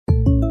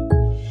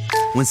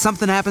When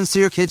something happens to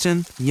your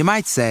kitchen, you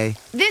might say,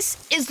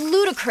 "This is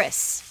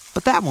ludicrous."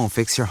 But that won't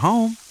fix your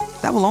home.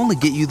 That will only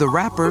get you the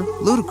rapper,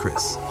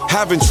 Ludacris.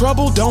 Having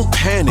trouble? Don't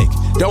panic.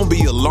 Don't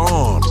be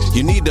alarmed.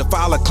 You need to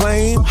file a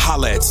claim?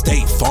 Holla at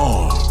State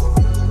Farm.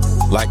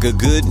 Like a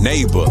good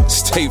neighbor,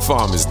 State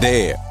Farm is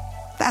there.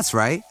 That's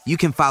right. You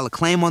can file a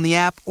claim on the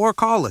app or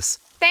call us.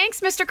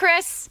 Thanks, Mr.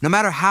 Chris. No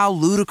matter how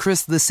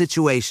ludicrous the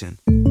situation,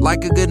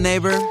 like a good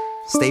neighbor,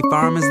 State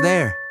Farm is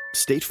there.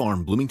 State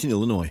Farm, Bloomington,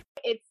 Illinois.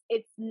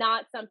 It's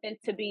not something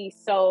to be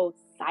so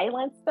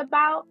silenced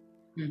about.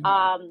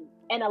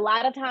 And a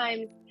lot of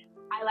times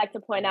I like to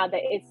point out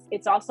that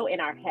it's also in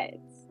our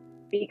heads,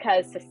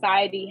 because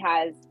society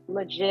has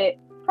legit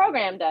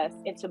programmed us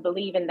into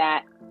believing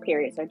that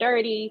periods are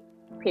dirty,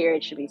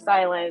 periods should be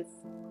silenced.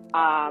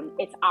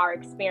 It's our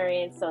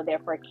experience, so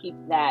therefore keep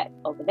that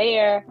over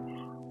there.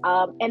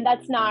 And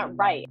that's not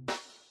right.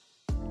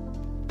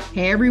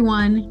 Hey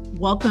everyone,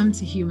 welcome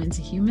to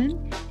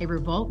Human, a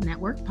Revolt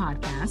Network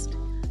podcast.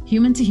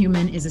 Human to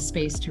Human is a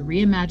space to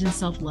reimagine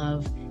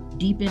self-love,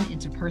 deepen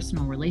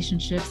interpersonal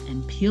relationships,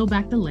 and peel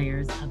back the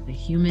layers of the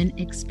human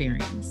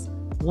experience,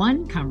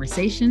 one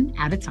conversation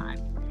at a time.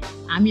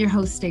 I'm your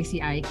host,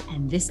 Stacey Ike,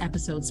 and this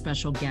episode's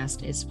special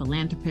guest is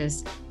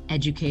philanthropist,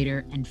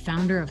 educator, and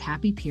founder of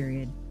Happy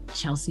Period,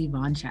 Chelsea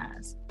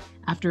VonChaz.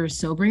 After a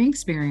sobering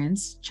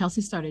experience,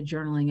 Chelsea started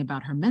journaling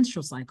about her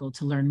menstrual cycle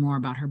to learn more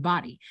about her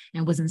body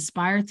and was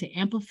inspired to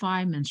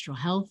amplify menstrual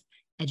health,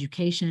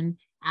 education,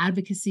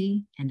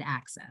 advocacy, and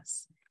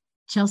access.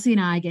 Chelsea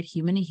and I get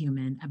human to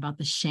human about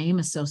the shame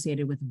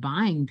associated with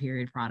buying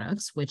period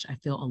products, which I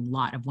feel a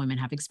lot of women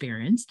have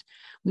experienced.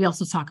 We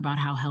also talk about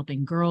how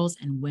helping girls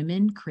and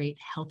women create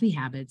healthy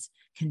habits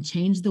can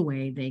change the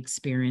way they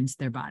experience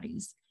their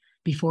bodies.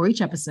 Before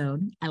each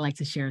episode, I like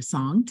to share a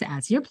song to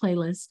add to your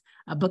playlist,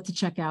 a book to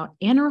check out,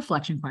 and a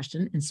reflection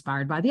question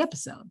inspired by the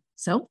episode.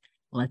 So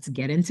let's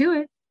get into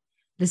it.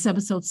 This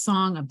episode's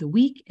song of the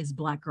week is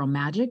Black Girl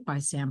Magic by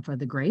Samfa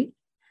the Great.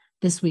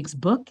 This week's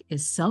book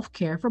is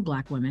Self-Care for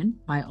Black Women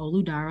by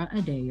Oludara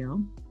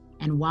Adeyo.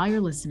 And while you're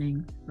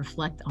listening,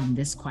 reflect on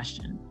this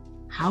question: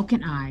 how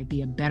can I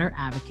be a better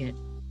advocate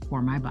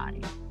for my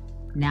body?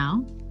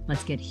 Now,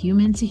 let's get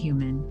human to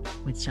human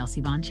with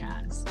Chelsea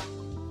VonChaz.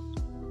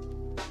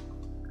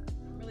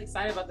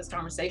 Excited about this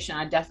conversation.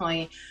 I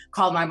definitely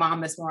called my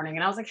mom this morning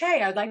and I was like,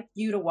 hey, I'd like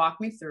you to walk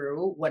me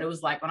through what it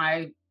was like when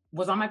I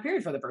was on my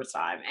period for the first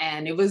time.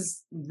 And it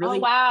was really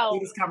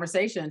these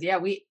conversations. Yeah,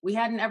 we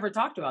hadn't ever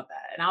talked about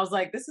that. And I was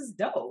like, this is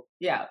dope.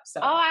 Yeah. So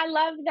I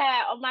love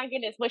that. Oh my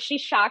goodness. Was she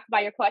shocked by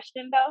your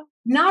question though?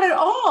 Not at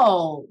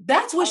all.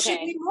 That's what she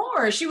did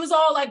more. She was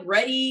all like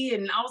ready.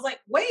 And I was like,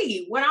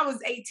 wait, when I was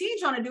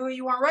 18 trying to do it,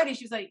 you weren't ready.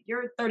 She's like,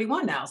 you're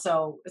 31 now.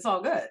 So it's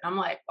all good. I'm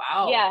like,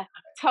 wow. Yeah.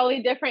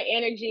 Totally different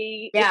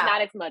energy. Yeah. It's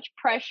not as much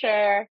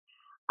pressure.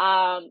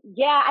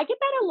 I get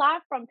that a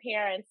lot from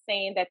parents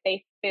saying that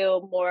they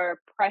feel more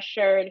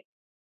pressured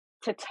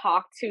to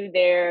talk to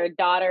their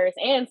daughters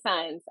and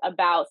sons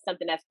about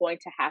something that's going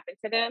to happen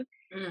to them,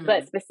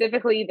 but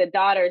specifically the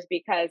daughters,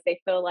 because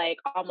they feel like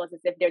almost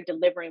as if they're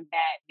delivering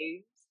bad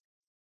news.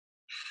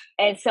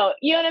 And so,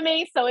 you know what I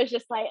mean? So it's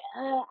just like,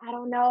 I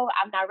don't know.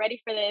 I'm not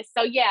ready for this.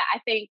 So yeah, I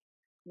think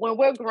when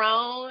we're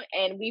grown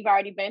and we've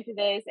already been through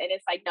this and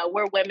it's like, no,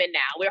 we're women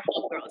now. We're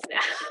homegirls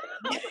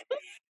now.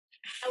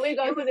 And we're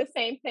going through the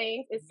same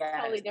things. It's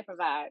totally different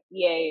vibe.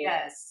 Yeah.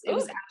 Yes. It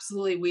was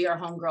absolutely, we are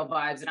homegirl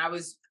vibes. And I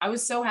was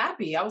so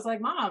happy. I was like,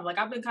 Mom, like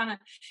I've been kind of,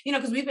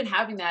 because we've been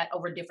having that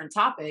over different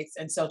topics.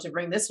 And so to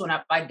bring this one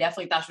up, I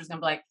definitely thought she was going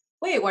to be like,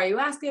 wait, why are you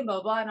asking? Blah,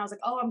 blah, blah. And I was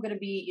like, I'm going to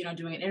be,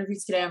 doing an interview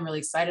today. I'm really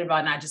excited about it.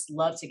 And I just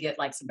love to get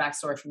like some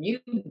backstory from you,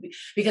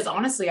 because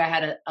honestly, I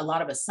had a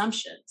lot of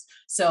assumptions.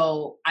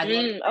 So I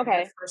love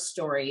the first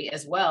story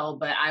as well,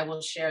 but I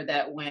will share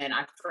that when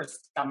I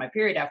first got my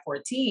period at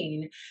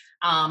 14,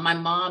 my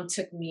mom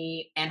took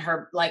me and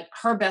her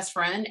best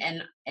friend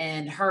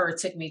and her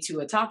took me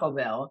to a Taco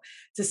Bell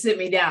to sit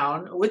me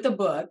down with a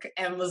book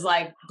and was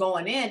like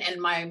going in.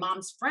 And my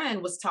mom's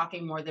friend was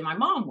talking more than my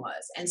mom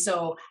was. And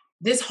so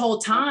this whole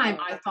time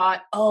I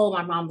thought,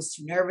 my mom was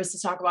too nervous to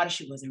talk about it.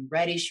 She wasn't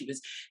ready. She was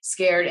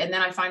scared. And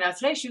then I find out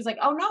today, she was like,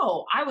 oh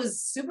no, I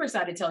was super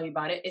excited to tell you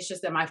about it. It's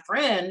just that my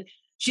friend,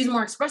 she's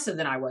more expressive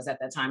than I was at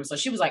that time. So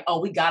she was like,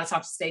 we got to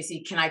talk to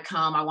Stacey. Can I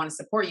come? I want to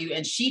support you.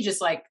 And she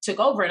just like took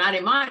over and I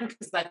didn't mind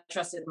because I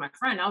trusted my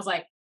friend. I was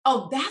like,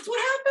 that's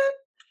what happened.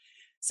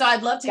 So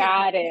I'd love to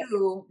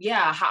hear you,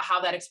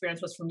 how that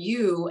experience was from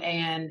you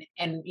and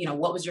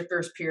what was your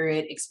first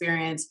period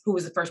experience? Who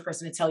was the first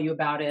person to tell you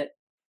about it?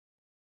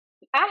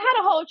 I had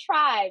a whole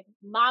tribe,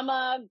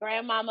 mama,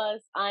 grandmamas,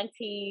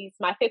 aunties,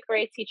 my 5th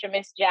grade teacher,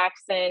 Miss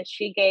Jackson.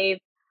 She gave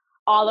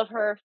all of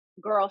her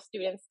girl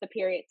students the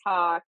period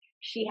talk.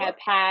 She had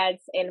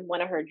pads in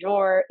one of her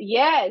drawers.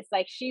 Yes,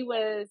 like she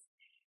was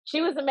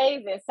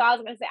amazing. So I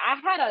was going to say, I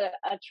had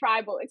a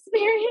tribal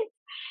experience.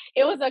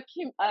 It was a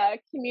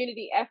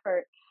community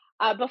effort.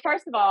 But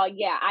first of all,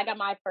 I got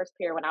my first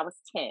period when I was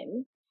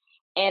 10.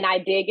 And I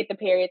did get the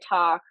period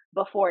talk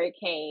before it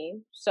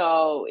came.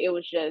 So it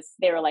was just,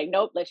 they were like,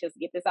 nope, let's just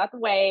get this out the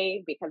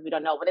way because we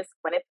don't know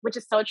which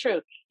is so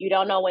true. You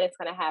don't know when it's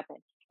going to happen.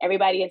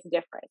 Everybody is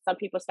different. Some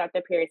people start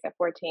their periods at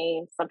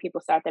 14. Some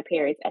people start their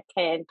periods at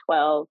 10,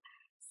 12,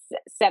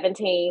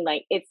 17.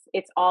 Like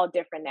it's all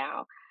different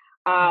now.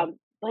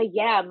 But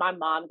yeah, my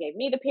mom gave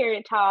me the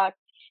period talk,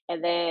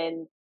 and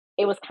then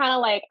it was kind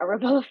of like a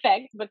ripple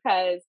effect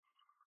because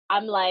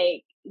I'm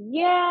like,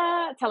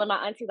 yeah, telling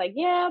my auntie, like,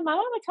 yeah, my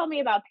mama told me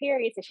about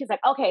periods. And she's like,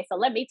 okay, so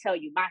let me tell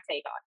you my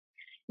take on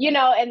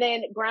it. And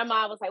then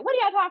grandma was like, what are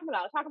y'all talking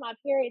about? We're talking about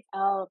periods.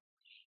 Oh,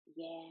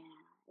 yeah.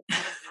 It's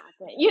gonna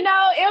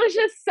happen. It was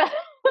just so,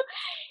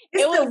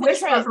 It's it was the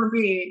whisper for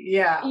me.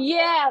 Yeah.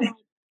 Yeah.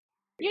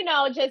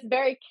 Just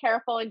very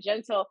careful and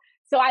gentle.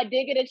 So I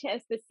did get a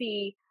chance to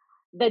see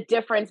the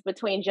difference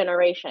between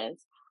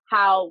generations.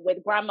 How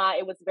with grandma,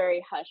 it was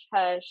very hush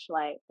hush,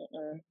 like,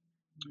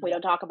 we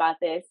don't talk about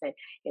this and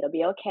it'll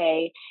be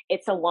okay.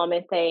 It's a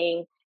woman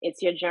thing.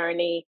 It's your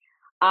journey.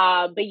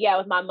 But yeah,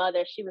 with my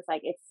mother, she was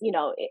like, it's,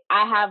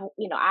 I have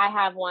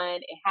one,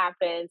 it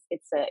happens.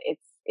 It's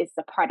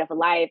a part of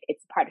life.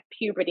 It's a part of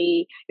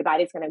puberty. Your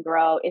body's going to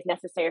grow. It's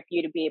necessary for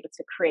you to be able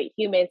to create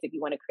humans. If you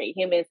want to create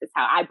humans, it's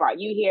how I brought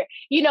you here.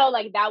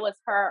 Like that was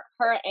her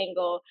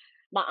angle.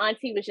 My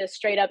auntie was just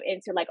straight up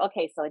into like,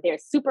 okay, so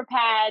there's super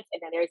pads and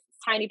then there's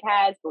tiny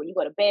pads, but when you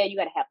go to bed, you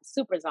got to have the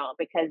super zone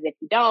because if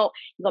you don't,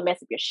 you're going to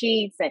mess up your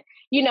sheets. And,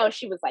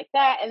 she was like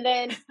that. And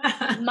then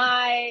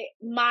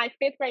my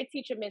fifth grade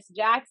teacher, Miss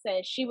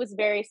Jackson, she was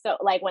very, so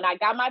like when I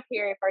got my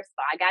period, first of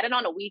all, I got it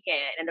on a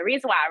weekend. And the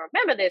reason why I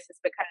remember this is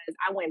because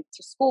I went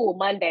to school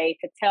Monday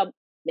to tell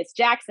Miss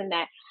Jackson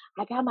that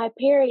I got my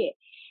period.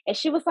 And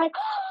she was like,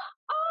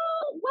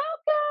 oh,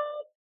 welcome.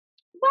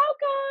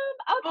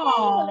 Okay,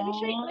 well, let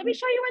me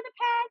show you where the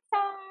pads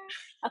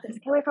are. Okay,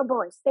 stay away from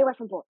boys. It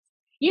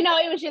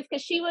was just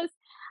because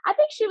I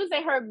think she was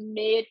in her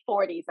mid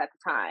 40s at the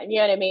time.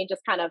 You know what I mean?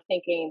 Just kind of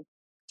thinking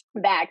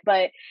back.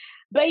 But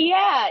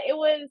yeah, it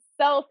was,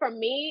 so for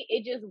me,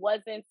 it just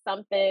wasn't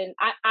something,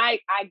 I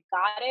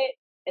got it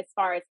as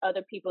far as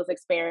other people's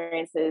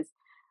experiences,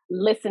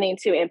 listening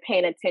to and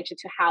paying attention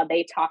to how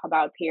they talk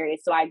about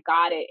periods. So I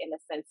got it in the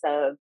sense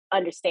of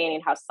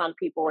understanding how some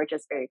people were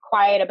just very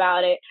quiet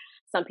about it.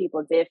 Some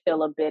people did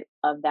feel a bit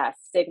of that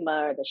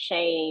stigma or the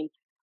shame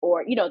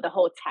or, the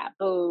whole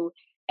taboo.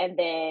 And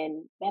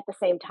then at the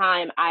same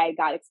time, I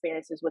got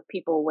experiences with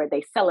people where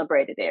they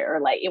celebrated it or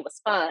like it was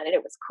fun and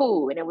it was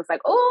cool. And it was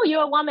like, oh,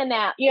 you're a woman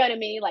now. You know what I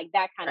mean? Like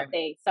that kind of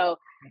thing. So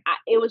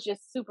it was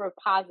just super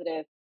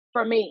positive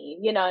for me.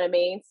 You know what I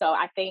mean? So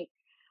I think,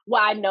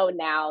 I know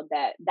now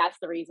that that's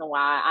the reason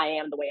why I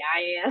am the way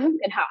I am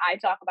and how I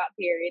talk about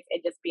periods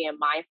and just being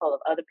mindful of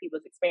other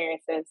people's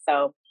experiences.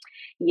 So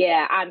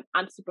yeah,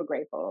 I'm super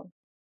grateful.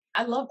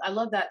 I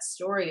love that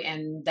story.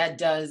 And that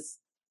does,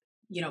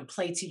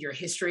 play to your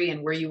history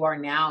and where you are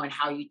now and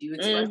how you do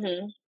express.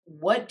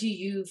 What do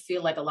you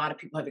feel like a lot of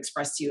people have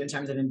expressed to you in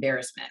terms of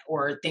embarrassment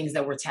or things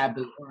that were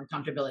taboo or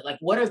uncomfortability? Like,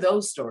 what are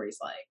those stories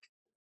like?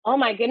 Oh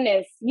my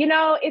goodness.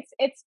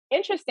 It's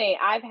interesting.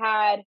 I've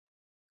had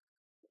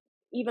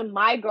even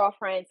my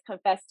girlfriends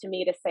confess to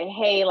me to say,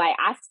 hey, like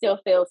I still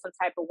feel some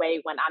type of way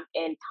when I'm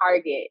in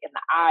Target in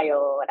the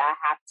aisle and I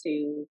have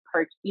to,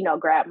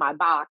 grab my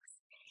box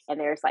and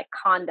there's like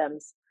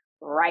condoms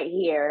right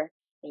here.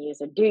 And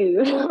there's a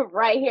dude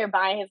right here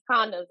buying his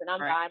condoms and I'm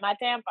buying my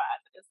tampons.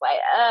 It's like,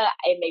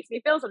 it makes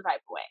me feel some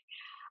type of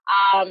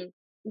way.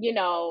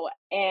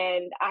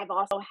 And I've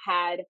also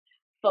had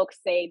folks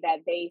say that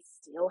they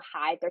still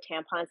hide their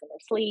tampons in their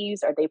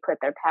sleeves or they put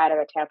their pad or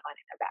their tampon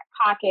in their back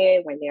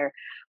pocket when they're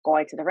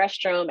going to the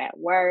restroom at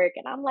work.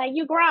 And I'm like,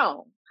 you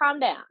grown, calm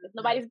down. It's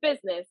nobody's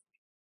business,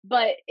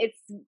 but it's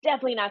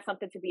definitely not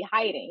something to be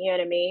hiding. You know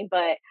what I mean?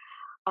 But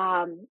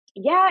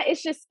yeah,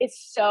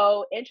 it's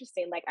so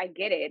interesting. Like I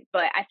get it.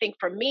 But I think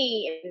for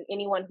me and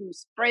anyone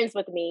who's friends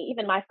with me,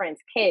 even my friends'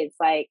 kids,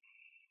 like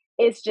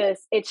it's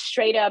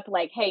straight up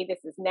like, hey, this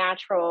is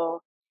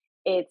natural.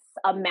 It's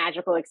a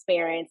magical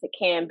experience. It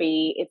can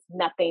be. It's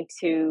nothing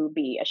to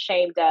be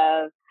ashamed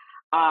of.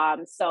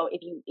 So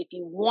if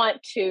you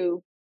want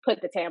to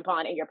put the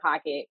tampon in your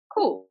pocket,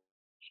 cool.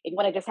 If you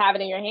want to just have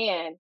it in your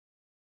hand,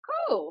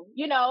 cool.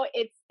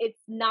 It's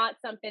not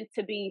something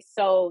to be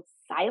so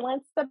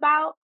silenced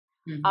about.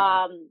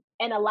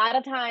 And a lot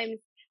of times,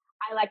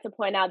 I like to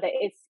point out that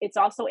it's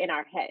also in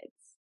our heads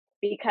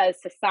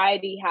because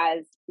society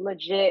has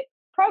legit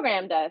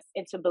programmed us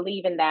into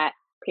believing that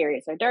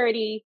periods are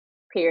dirty.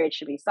 Periods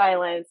should be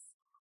silenced.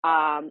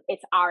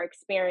 It's our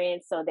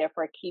experience, so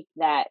therefore keep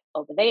that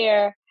over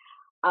there.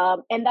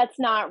 And that's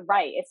not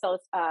right. And so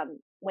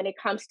when it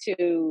comes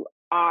to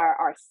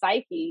our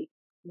psyche,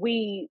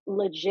 we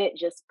legit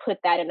just put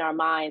that in our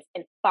minds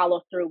and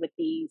follow through with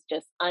these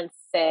just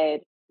unsaid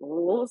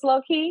rules,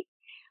 low key,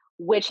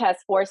 which has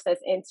forced us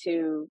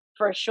into,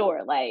 for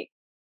sure, like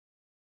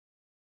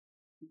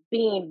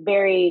being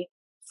very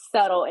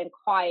subtle and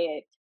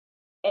quiet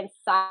and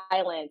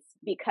silence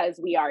because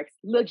we are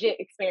legit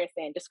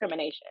experiencing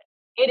discrimination.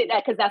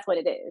 Because that's what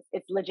it is.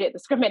 It's legit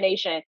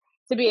discrimination.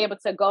 to be able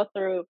to go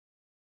to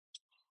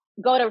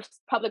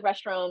public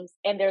restrooms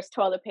and there's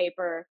toilet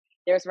paper,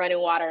 there's running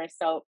water and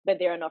soap, but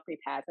there are no free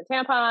pads and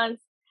tampons.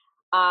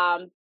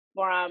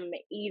 From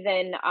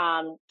even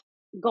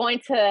going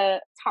to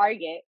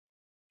Target,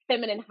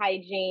 feminine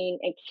hygiene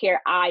and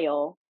care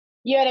aisle,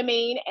 you know what I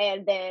mean?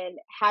 And then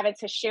having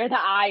to share the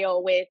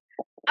aisle with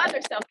other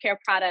self-care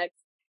products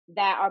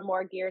that are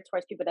more geared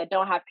towards people that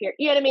don't have period.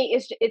 You know what I mean?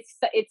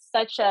 It's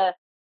such a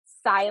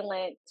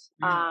silent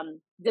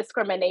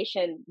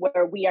discrimination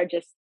where we are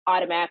just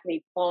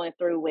automatically flowing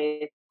through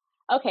with,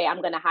 okay,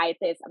 I'm going to hide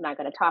this. I'm not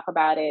going to talk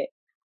about it.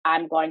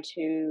 I'm going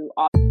to.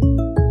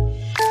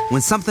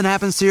 When something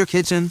happens to your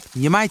kitchen,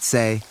 you might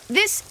say,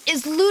 This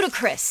is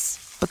ludicrous.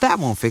 but that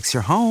won't fix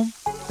your home.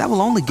 That will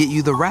only get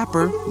you the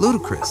rapper,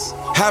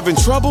 Ludacris. Having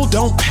trouble?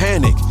 Don't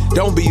panic.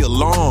 Don't be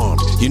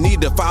alarmed. You need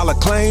to file a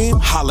claim?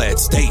 Holla at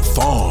State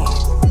Farm.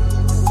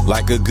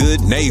 Like a good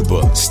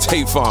neighbor,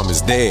 State Farm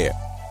is there.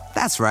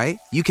 That's right.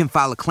 You can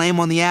file a claim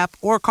on the app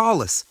or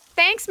call us.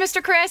 Thanks,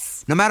 Mr.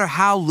 Chris. No matter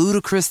how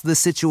ludicrous the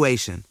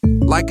situation,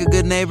 like a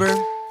good neighbor,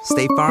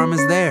 State Farm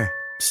is there.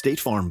 State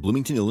Farm,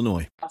 Bloomington,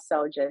 Illinois.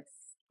 Also just,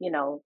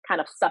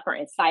 kind of suffer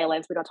in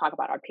silence. We don't talk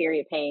about our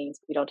period pains.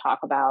 We don't talk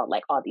about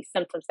like all these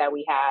symptoms that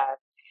we have.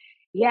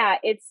 Yeah,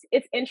 it's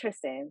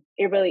interesting.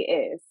 It really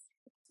is.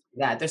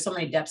 That there's so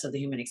many depths of the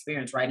human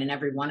experience, right? And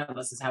every one of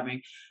us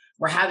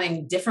we're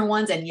having different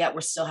ones, and yet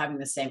we're still having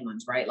the same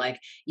ones, right? Like,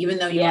 even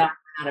though you might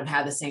not have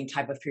had the same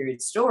type of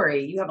period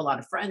story, you have a lot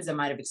of friends that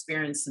might have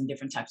experienced some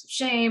different types of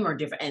shame or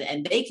different,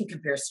 and they can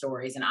compare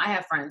stories. And I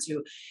have friends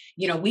who,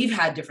 we've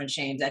had different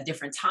shames at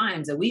different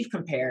times that we've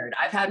compared.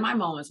 I've had my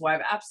moments where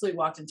I've absolutely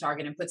walked in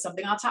Target and put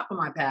something on top of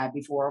my pad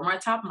before, or my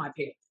top of my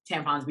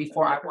tampons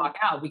before I walk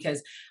out,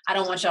 because I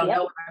don't want y'all to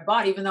know what I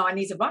bought, even though I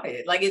need to buy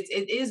it. Like, it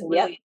is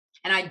really.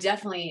 And I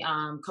definitely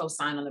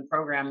co-sign on the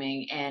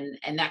programming,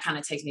 and that kind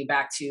of takes me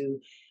back to,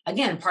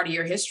 again, part of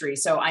your history.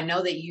 So I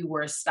know that you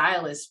were a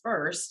stylist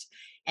first,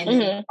 and then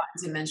you got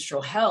into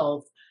menstrual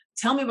health.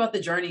 Tell me about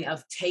the journey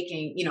of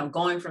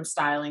going from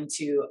styling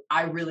to,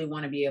 I really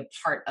want to be a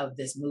part of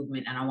this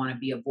movement and I want to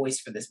be a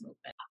voice for this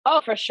movement. Oh,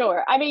 for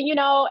sure. I mean,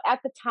 at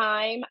the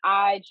time,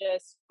 I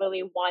just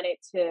really wanted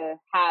to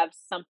have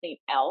something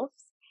else.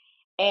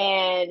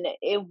 And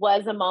it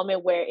was a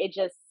moment where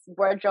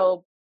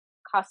wardrobe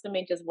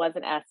costuming just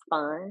wasn't as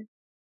fun.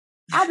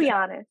 I'll be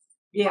honest.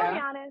 I'll be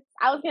honest.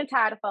 I was getting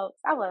tired of folks.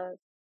 I was.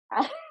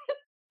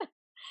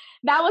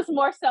 That was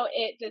more so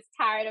it, just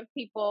tired of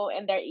people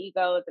and their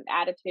egos and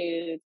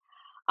attitudes.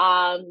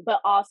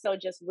 But also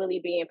just really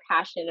being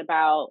passionate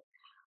about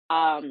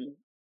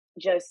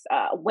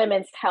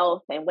women's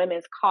health and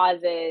women's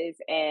causes,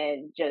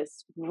 and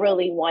just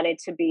really wanted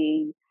to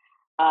be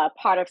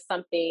part of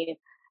something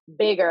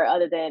bigger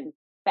other than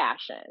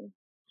fashion.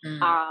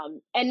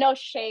 And no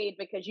shade,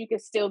 because you can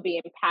still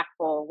be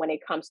impactful when it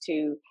comes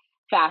to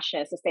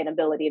fashion,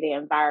 sustainability, the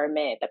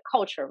environment, the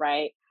culture,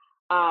 right?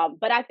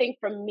 But I think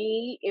for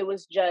me, it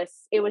was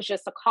just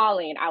a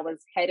calling. I was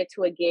headed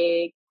to a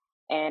gig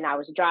and I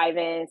was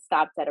driving,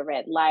 stopped at a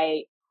red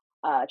light,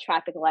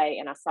 traffic light,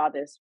 and I saw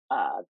this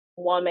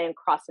woman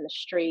crossing the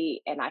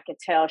street, and I could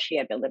tell she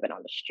had been living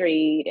on the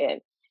street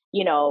and,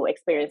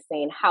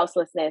 experiencing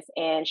houselessness,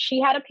 and she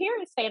had a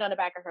period stain on the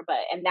back of her butt.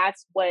 And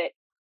that's what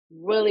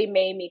really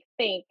made me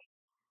think,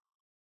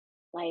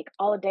 like,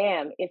 oh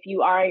damn, if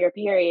you are on your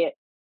period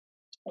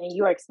and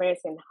you are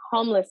experiencing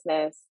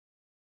homelessness,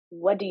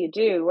 what do you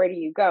do? Where do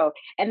you go?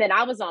 And then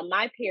I was on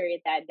my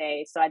period that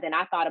day, so then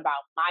I thought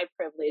about my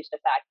privilege, the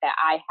fact that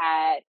I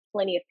had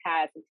plenty of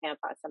pads and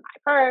tampons in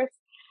my purse.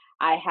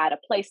 I had a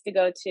place to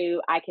go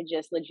to. I could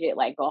just legit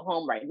like go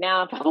home right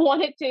now if I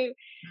wanted to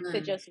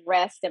just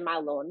rest in my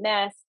little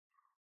nest.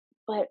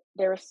 But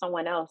there was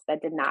someone else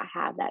that did not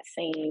have that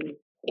same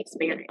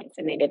experience,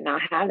 and they did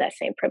not have that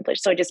same privilege.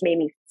 So it just made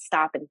me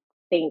stop and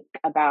think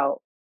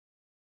about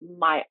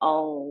my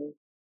own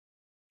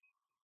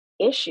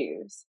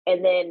issues.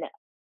 And then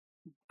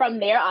from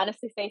there,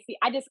 honestly, Stacey,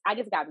 I just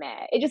got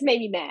mad. It just made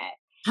me mad.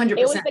 100%.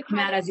 I'm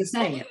mad as you're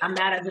saying it. I'm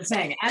mad as you're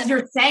saying it. As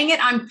you're saying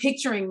it, I'm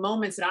picturing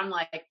moments that I'm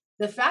like,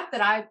 the fact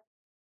that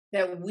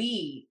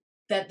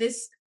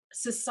this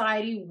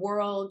society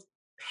world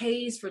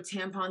pays for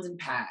tampons and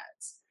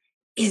pads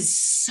is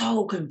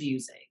so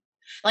confusing.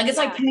 Like, it's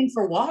like paying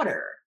for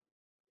water.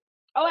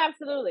 Oh,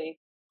 absolutely.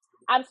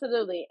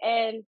 Absolutely.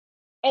 And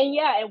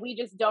we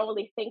just don't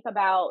really think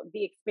about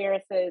the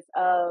experiences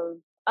of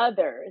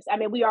others. I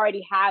mean, we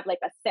already have like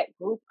a set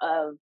group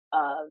of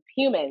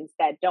humans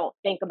that don't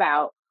think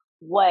about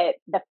what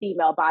the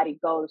female body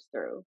goes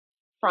through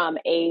from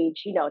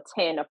age,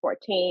 10 or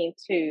 14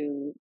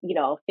 to,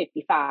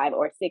 55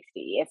 or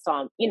 60. And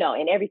so,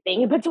 and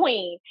everything in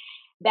between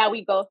that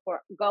we go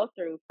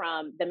through,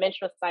 from the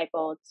menstrual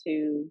cycle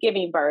to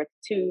giving birth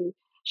to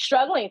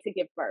struggling to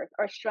give birth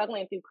or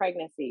struggling through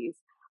pregnancies.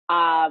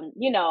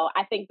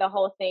 I think the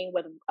whole thing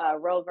with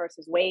Roe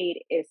versus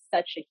Wade is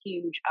such a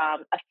huge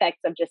effect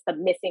of just the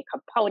missing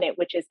component,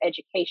 which is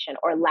education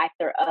or lack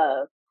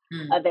thereof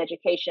of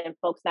education.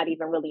 Folks not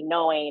even really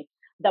knowing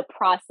the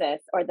process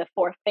or the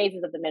 4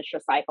 phases of the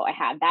menstrual cycle I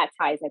have. That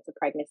ties into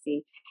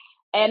pregnancy.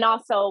 And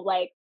also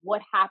like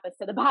what happens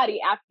to the body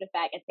after the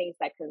fact and things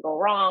that can go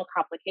wrong,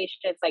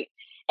 complications. Like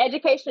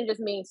education just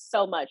means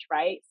so much,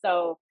 right?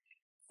 So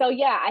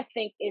yeah, I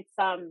think it's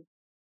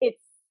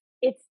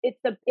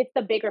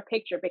the bigger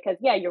picture because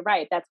yeah, you're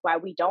right. That's why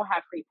we don't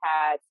have free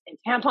pads and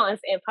tampons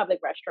in public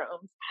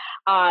restrooms.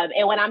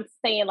 And when I'm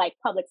saying like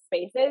public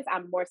spaces,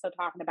 I'm more so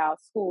talking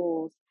about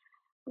schools,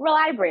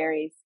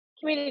 libraries,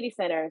 community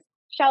centers,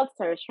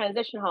 shelters,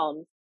 transition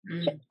homes,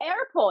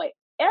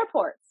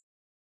 airports.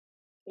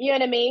 You know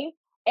what I mean?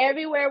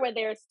 Everywhere where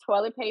there's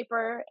toilet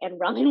paper and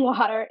running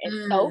water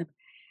and soap,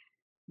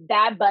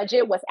 that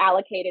budget was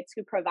allocated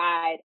to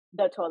provide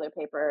the toilet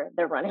paper,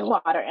 the running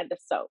water, and the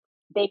soap.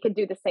 They could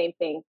do the same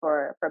thing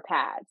for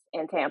pads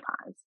and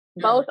tampons,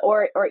 both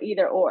or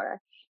either or.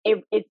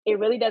 It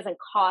really doesn't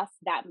cost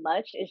that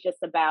much. It's just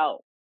about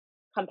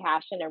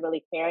compassion and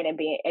really caring and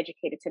being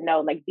educated to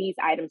know like these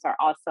items are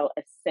also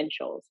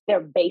essentials.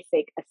 They're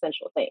basic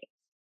essential things.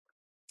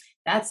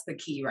 That's the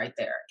key right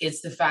there.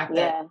 It's the fact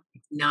that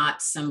it's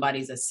not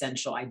somebody's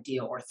essential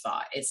idea or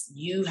thought. It's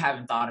you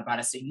haven't thought about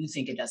it, so you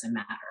think it doesn't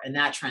matter, and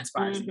that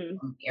transpires in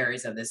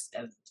areas of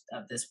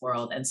this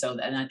world. And so,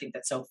 and I think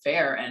that's so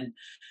fair. And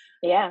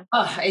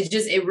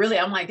it really.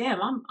 I'm like,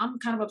 damn, I'm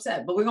kind of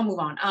upset, but we're gonna move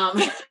on.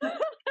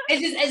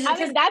 It's I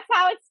mean, that's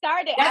how it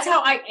started. That's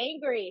how I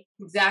angry.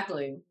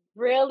 Exactly.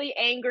 Really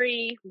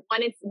angry.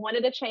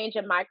 Wanted a change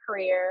in my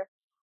career.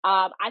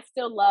 I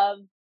still love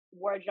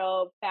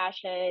wardrobe,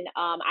 fashion.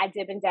 I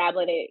dip and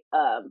dabble in it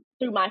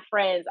through my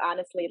friends,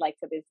 honestly, like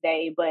to this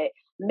day. But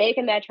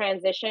making that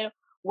transition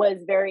was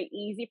very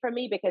easy for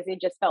me because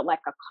it just felt like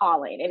a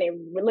calling. And it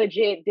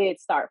legit did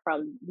start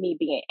from me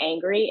being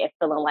angry and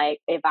feeling like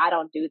if I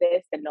don't do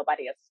this, then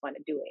nobody else is going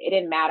to do it. It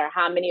didn't matter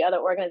how many other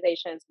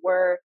organizations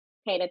were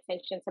paying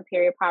attention to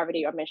period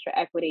poverty or menstrual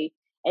equity.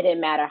 It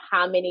didn't matter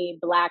how many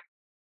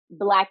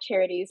Black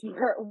charities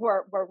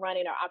were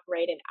running or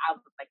operating. I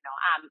was like, no,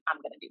 I'm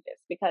going to do this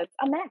because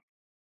I'm mad.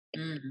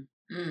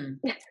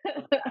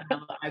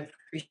 I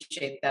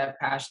appreciate that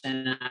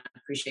passion. And I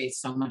appreciate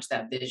so much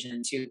that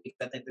vision too,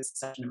 because I think this is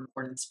such an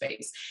important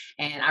space.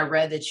 And I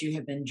read that you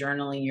have been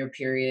journaling your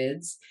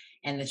periods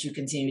and that you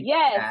continue to do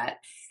that.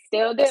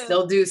 Still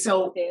do.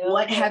 So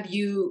what have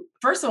you,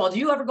 first of all, do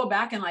you ever go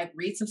back and like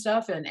read some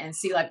stuff and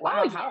see like,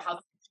 wow, how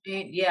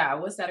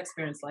what's that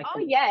experience like? Oh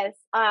yes.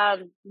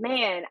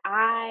 Man,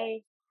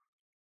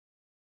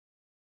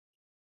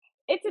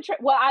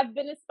 well, I've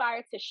been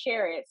inspired to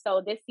share it.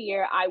 So this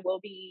year I will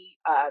be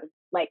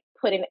like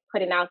putting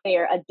out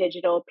there a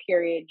digital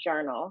period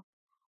journal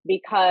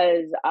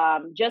because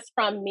just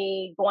from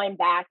me going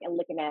back and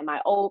looking at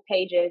my old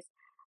pages,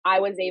 I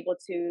was able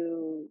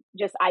to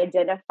just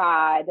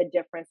identify the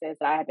differences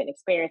that I have been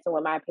experiencing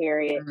with my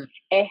period.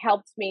 It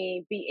helped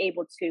me be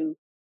able to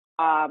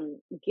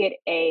get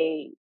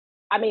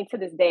to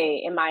this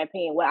day, in my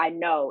opinion, what I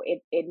know,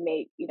 it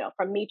made,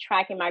 from me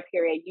tracking my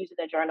period using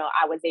the journal,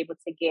 I was able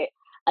to get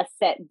a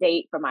set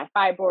date for my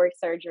fibroid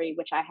surgery,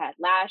 which I had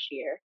last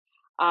year.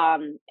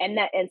 And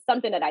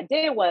something that I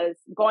did was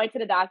going to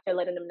the doctor,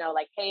 letting them know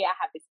like, hey, I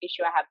have this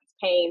issue. I have these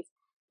pains.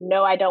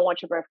 No, I don't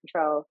want your birth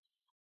control.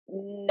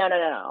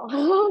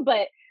 No.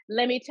 But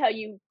let me tell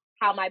you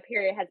how my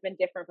period has been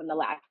different from the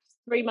last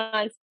 3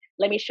 months.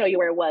 Let me show you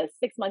where it was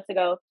 6 months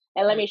ago.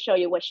 And let me show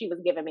you what she was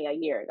giving me a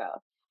year ago.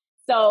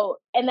 So,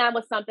 and that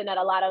was something that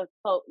a lot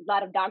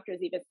of doctors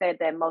even said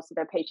that most of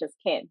their patients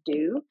can't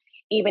do.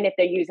 Even if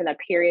they're using a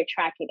period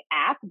tracking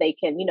app, they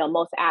can,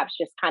 most apps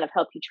just kind of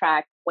help you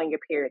track when your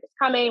period is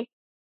coming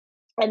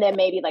and then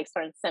maybe like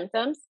certain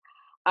symptoms.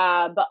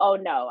 But oh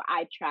no,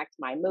 I tracked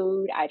my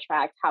mood. I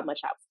tracked how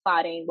much I was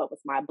clotting. What was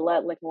my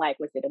blood looking like?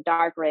 Was it a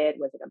dark red?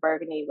 Was it a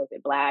burgundy? Was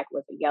it black?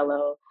 Was it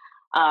yellow?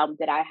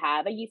 Did I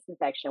have a yeast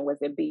infection? Was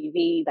it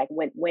BV? Like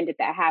when did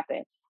that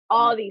happen?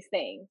 All these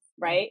things,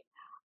 right?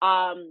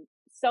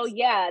 So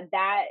yeah,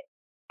 that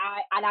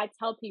I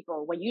tell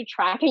people when you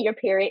tracking your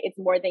period, it's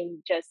more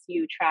than just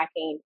you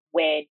tracking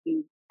when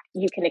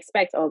you can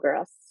expect. Oh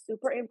girl,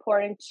 super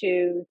important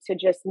to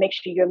just make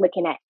sure you're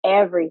looking at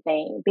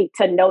everything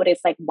to notice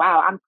like,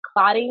 wow, I'm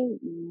clotting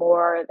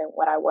more than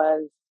what I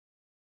was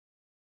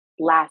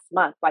last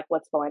month. Like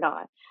what's going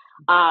on?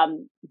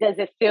 Does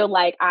it feel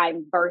like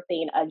I'm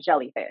birthing a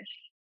jellyfish?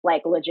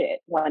 Like legit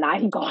when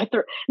I'm going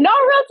through, no,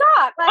 real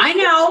talk. Like,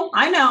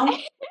 I know.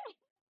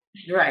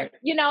 Right.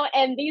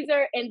 And these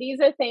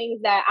are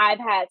things that I've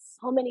had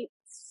so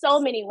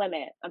many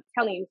women, I'm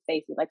telling you,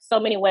 Stacey, like so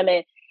many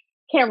women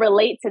can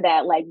relate to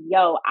that. Like,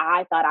 yo,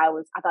 I thought it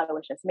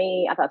was just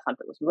me. I thought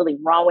something was really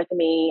wrong with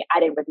me. I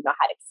didn't really know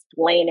how to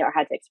explain it or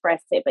how to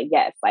express it. But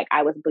yes, like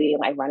I was bleeding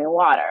like running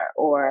water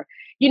or,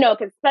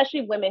 because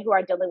especially women who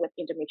are dealing with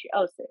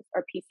endometriosis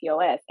or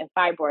PCOS and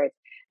fibroids,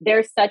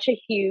 there's such a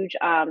huge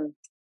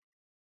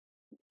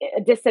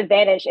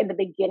disadvantage in the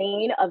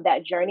beginning of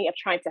that journey of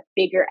trying to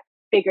figure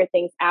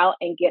things out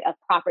and get a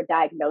proper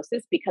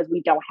diagnosis because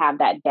we don't have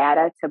that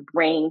data to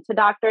bring to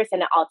doctors.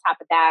 And on top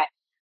of that,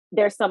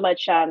 there's so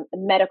much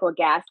medical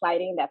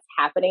gaslighting that's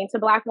happening to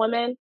Black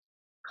women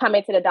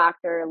coming to the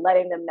doctor,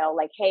 letting them know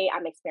like, hey,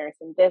 I'm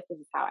experiencing this. This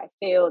is how I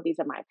feel. These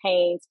are my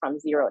pains from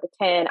 0 to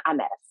 10. I'm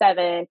at a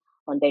 7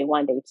 on day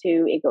 1, day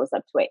 2. It goes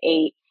up to an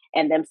 8.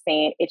 And them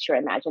saying it's your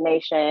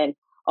imagination,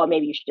 or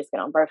maybe you should just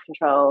get on birth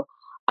control,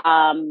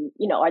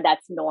 or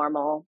that's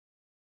normal.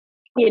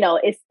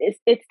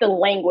 It's the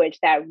language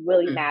that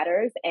really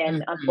matters.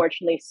 And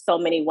unfortunately, so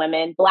many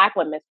women, Black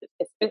women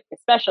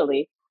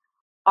especially,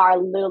 are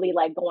literally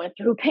like going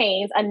through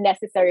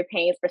unnecessary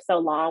pains for so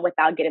long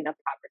without getting a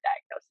proper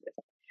diagnosis.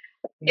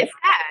 It's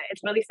sad.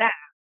 It's really sad.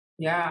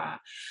 Yeah.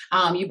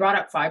 You brought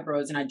up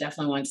fibroids, and I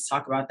definitely wanted to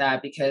talk about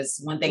that because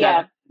one thing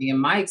I've in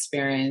my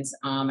experience,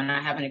 and I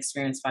haven't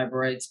experienced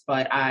fibroids,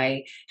 but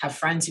I have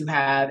friends who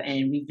have,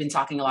 and we've been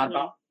talking a lot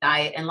about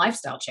diet and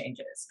lifestyle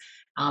changes.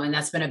 And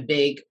that's been a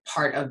big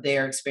part of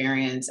their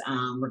experience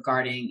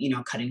regarding,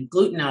 cutting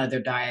gluten out of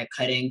their diet,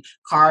 cutting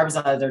carbs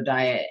out of their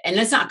diet. And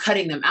it's not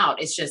cutting them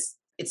out. It's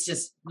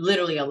just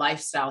literally a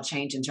lifestyle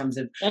change in terms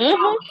of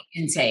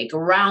intake,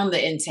 around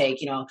the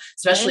intake,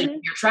 especially when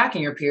you're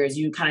tracking your periods,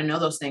 you kind of know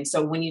those things.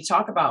 So when you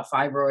talk about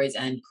fibroids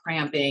and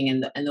cramping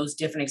and those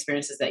different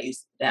experiences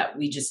that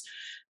we just,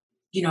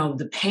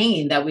 the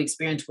pain that we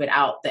experience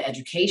without the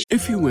education.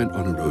 If you went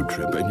on a road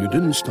trip and you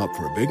didn't stop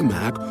for a Big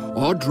Mac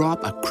or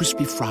drop a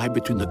crispy fry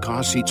between the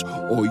car seats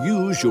or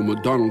use your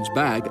McDonald's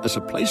bag as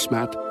a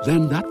placemat,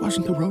 then that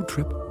wasn't a road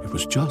trip. It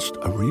was just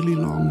a really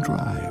long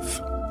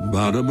drive.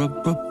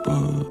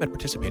 Ba-da-ba-ba-ba. At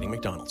participating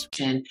McDonald's.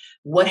 And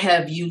what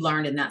have you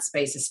learned in that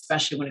space,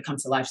 especially when it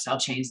comes to lifestyle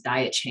change,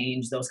 diet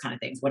change, those kind of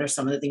things? What are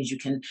some of the things you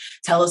can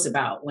tell us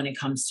about when it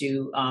comes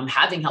to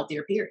having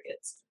healthier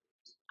periods?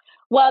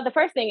 Well, the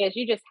first thing is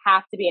you just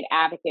have to be an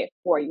advocate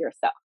for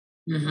yourself.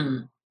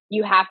 Mm-hmm.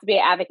 You have to be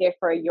an advocate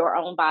for your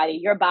own body.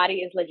 Your body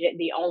is legit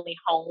the only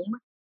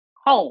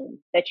home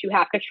that you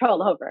have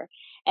control over,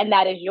 and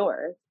that is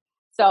yours.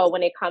 So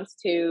when it comes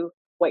to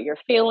what you're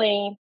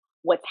feeling,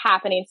 what's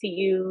happening to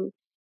you,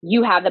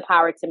 you have the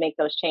power to make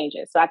those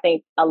changes. So I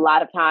think a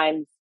lot of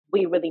times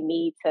we really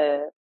need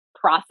to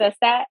process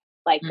that,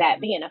 like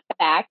that being a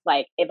fact.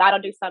 Like if I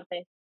don't do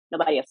something,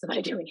 nobody else is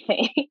going to do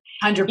anything.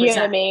 100%. You know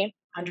what I mean?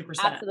 100%.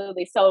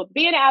 Absolutely. So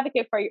be an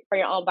advocate for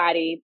your own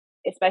body,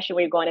 especially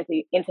when you're going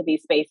into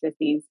these spaces,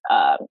 these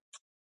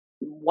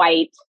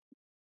white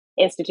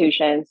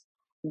institutions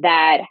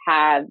that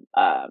have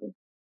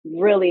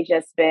really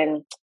just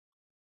been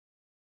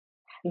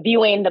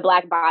viewing the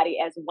Black body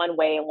as one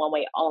way and one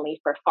way only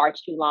for far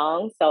too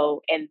long.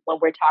 So, and when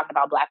we're talking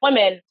about Black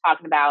women,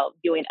 talking about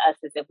viewing us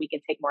as if we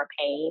can take more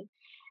pain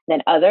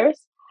than others.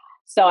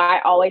 So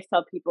I always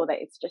tell people that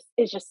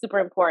it's just super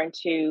important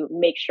to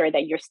make sure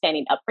that you're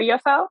standing up for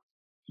yourself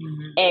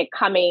and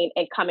coming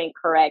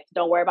correct.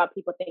 Don't worry about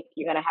people thinking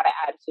you're going to have an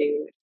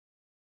attitude.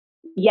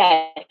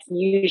 Yes,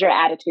 use your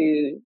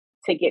attitude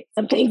to get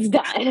some things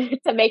done,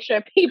 to make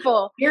sure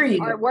people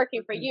are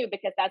working for you,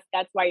 because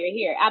that's why you're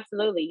here.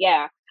 Absolutely.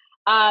 Yeah.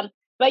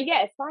 But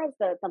yeah, as far as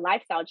the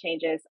lifestyle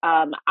changes,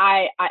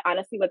 I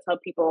honestly would tell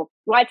people,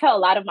 I tell a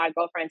lot of my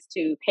girlfriends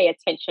to pay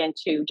attention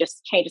to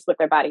just changes with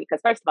their body.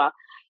 Because first of all,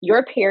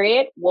 your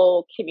period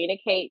will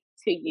communicate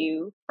to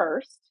you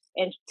first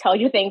and tell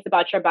you things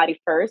about your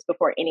body first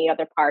before any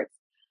other parts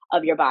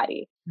of your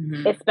body,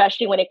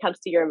 especially when it comes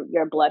to your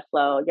blood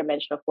flow, your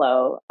menstrual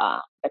flow,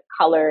 the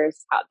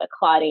colors, the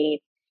clotting.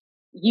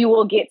 You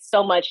will get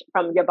so much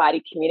from your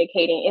body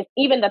communicating, and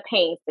even the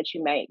pains that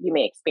you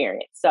may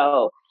experience.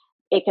 So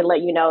it can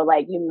let you know,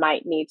 like, you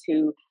might need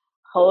to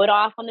hold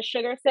off on the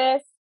sugar,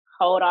 sis,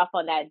 hold off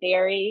on that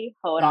dairy,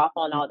 hold off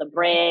on all the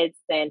breads,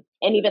 and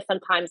even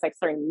sometimes like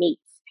certain meats.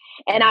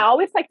 And I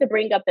always like to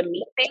bring up the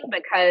meat thing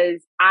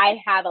because I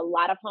have a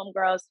lot of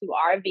homegirls who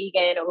are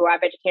vegan or who are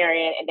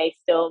vegetarian, and they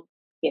still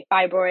get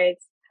fibroids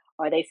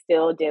or they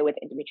still deal with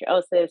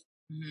endometriosis.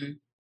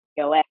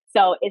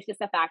 So it's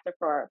just a factor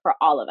for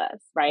all of us,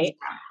 right?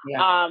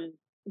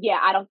 Yeah.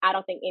 I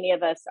don't think any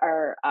of us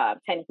are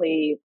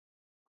technically,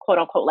 quote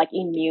unquote, like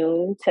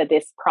immune to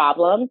this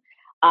problem,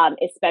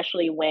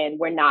 especially when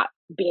we're not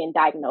being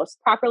diagnosed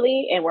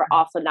properly and we're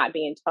also not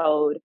being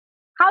told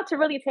how to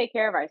really take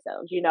care of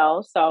ourselves,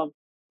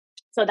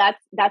 So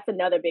that's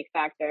another big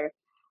factor.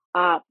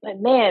 But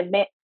man,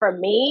 for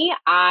me,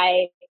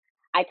 I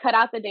cut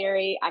out the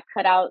dairy. I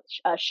cut out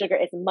sugar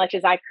as much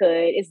as I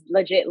could. It's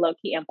legit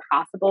low-key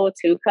impossible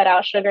to cut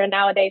out sugar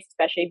nowadays,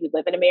 especially if you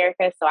live in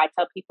America. So I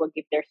tell people,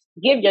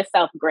 give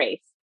yourself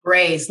grace.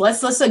 Grace.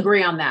 Let's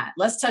agree on that.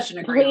 Let's touch and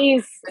agree.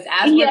 Please.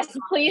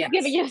 Please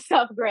give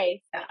yourself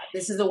grace. Yeah,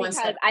 this is the one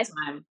step at a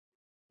time.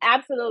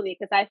 Absolutely.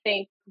 Because I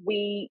think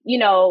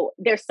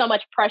there's so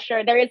much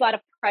pressure. There is a lot of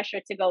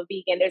pressure to go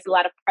vegan. There's a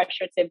lot of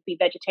pressure to be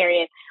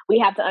vegetarian. We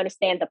have to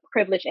understand the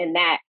privilege in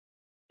that,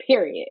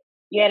 period.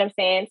 You know what I'm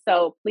saying?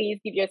 So please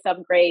give yourself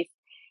grace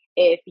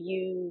if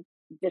you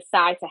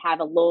decide to have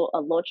a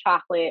little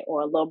chocolate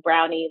or a little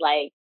brownie.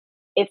 Like,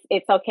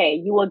 it's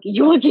okay. You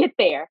will get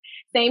there.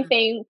 Same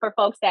thing for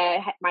folks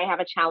that might have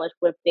a challenge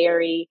with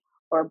dairy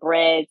or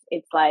breads.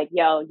 It's like,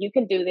 you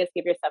can do this.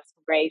 Give yourself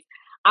some grace.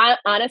 I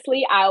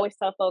always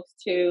tell folks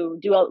to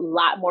do a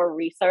lot more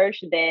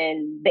research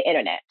than the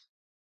internet.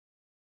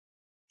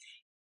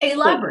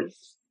 Elaborate.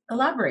 Please.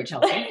 Elaborate,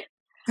 Chelsea.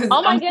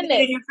 Oh my I'm goodness.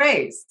 in your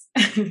face.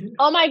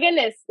 Oh my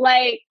goodness.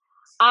 Like,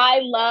 I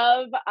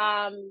love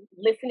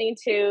listening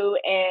to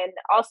and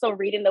also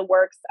reading the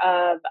works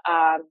of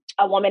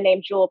a woman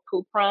named Jewel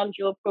Pookrum.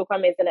 Jewel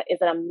Pookrum is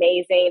an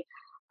amazing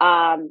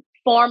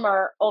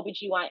former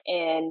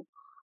OBGYN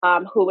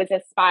who was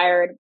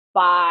inspired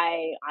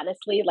by,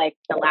 honestly, like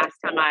the last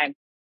time I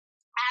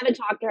haven't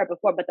talked to her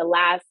before, but the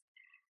last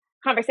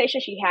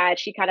conversation she had,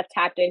 she kind of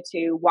tapped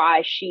into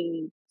why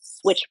she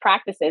switched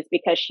practices,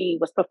 because she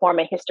was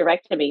performing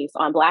hysterectomies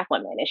on Black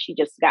women and she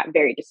just got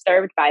very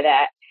disturbed by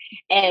that.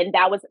 And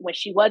that was when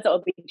she was an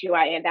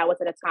OBGYN, that was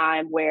at a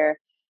time where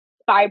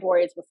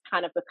fibroids was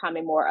kind of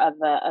becoming more of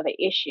an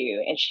issue.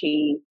 And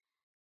she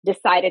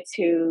decided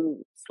to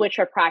switch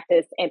her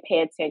practice and pay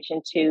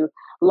attention to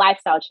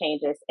lifestyle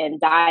changes and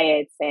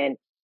diets and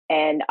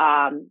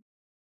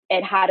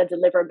how to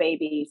deliver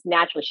babies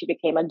naturally. She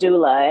became a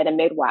doula and a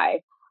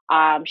midwife.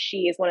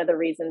 She is one of the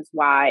reasons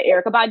why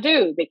Erykah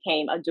Badu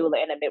became a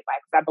doula and a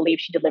midwife, because I believe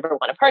she delivered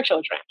one of her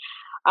children.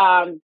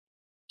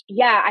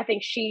 I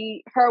think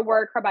her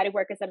body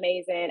work is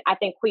amazing. I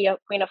think Queen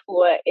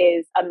Afua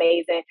is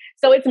amazing.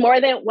 So it's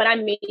more than, when I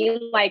mean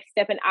like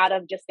stepping out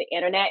of just the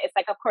internet, it's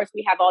like, of course,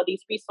 we have all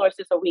these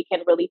resources so we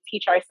can really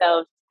teach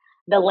ourselves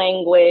the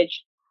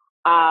language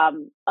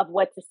of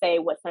what to say,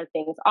 what some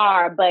things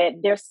are. But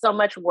there's so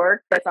much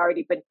work that's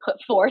already been put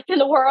forth in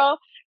the world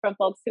from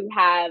folks who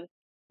have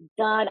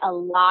done a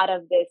lot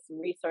of this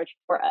research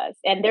for us,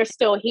 and they're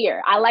still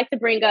here. I like to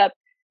bring up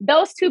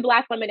those two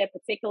Black women in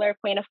particular,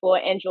 Queen Afua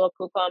and Jewel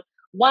Pookrum.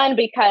 One,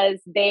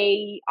 because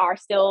they are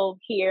still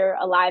here,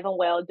 alive and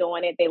well,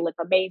 doing it. They look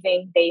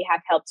amazing. They have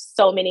helped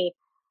so many,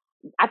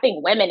 I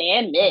think, women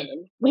and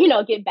men,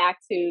 get back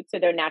to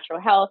their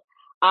natural health.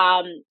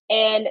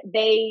 And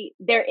they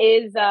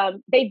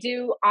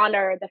do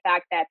honor the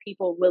fact that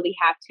people really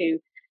have to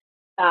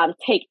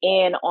take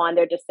in on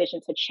their decision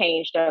to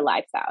change their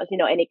lifestyles,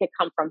 and it could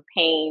come from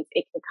pains.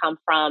 It can come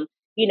from,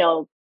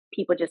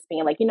 people just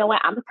being like, you know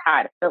what, I'm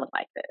tired of feeling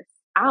like this.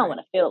 I don't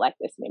want to feel like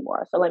this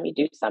anymore. So let me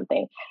do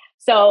something.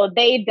 So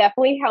they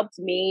definitely helped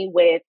me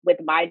with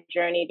my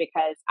journey,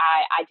 because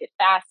I did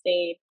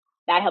fasting.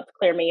 That helped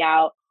clear me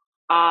out.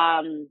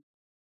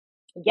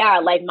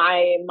 Like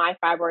my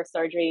fibroid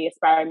surgery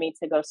inspired me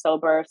to go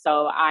sober.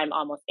 So I'm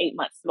almost 8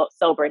 months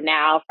sober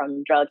now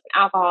from drugs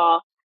and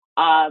alcohol.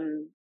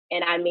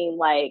 And I mean,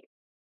 like,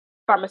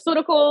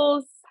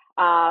 pharmaceuticals,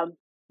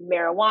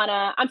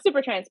 marijuana. I'm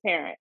super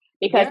transparent,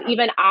 because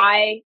even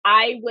I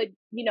would,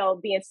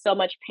 be in so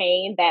much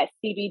pain that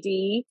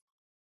CBD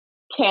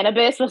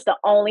cannabis was the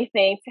only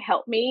thing to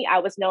help me. I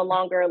was no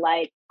longer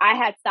like, I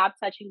had stopped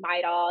touching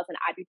Midols and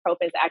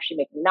ibuprofens actually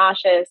make me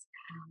nauseous.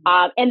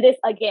 And this,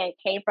 again,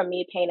 came from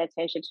me paying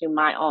attention to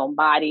my own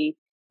body,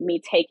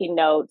 me taking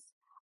notes,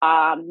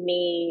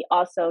 me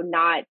also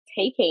not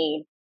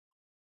taking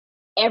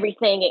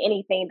everything and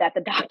anything that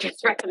the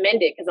doctors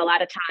recommended, because a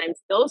lot of times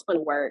those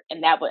wouldn't work,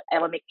 and that would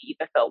make me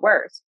even feel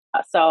worse.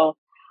 I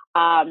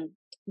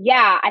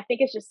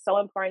think it's just so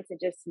important to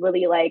just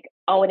really like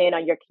own in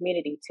on your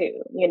community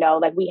too.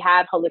 Like, we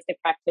have holistic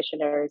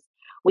practitioners,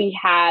 we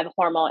have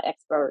hormone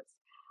experts,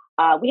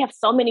 we have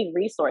so many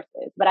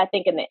resources, but I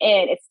think in the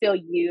end, it's still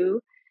you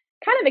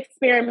kind of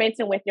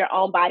experimenting with your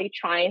own body,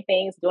 trying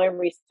things, doing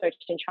research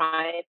and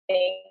trying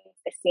things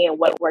and seeing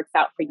what works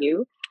out for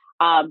you.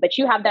 But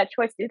you have that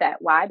choice to do that.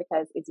 Why?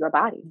 Because it's your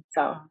body.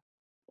 So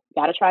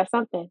you got to try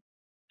something.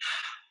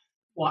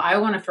 Well, I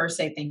want to first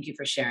say thank you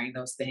for sharing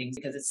those things,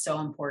 because it's so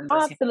important.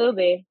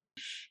 Absolutely.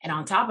 And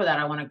on top of that,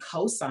 I want to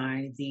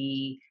co-sign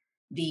the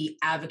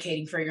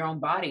advocating for your own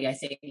body. I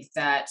think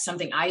that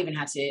something I even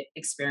had to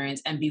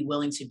experience and be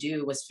willing to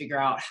do was figure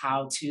out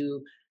how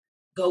to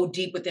go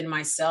deep within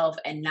myself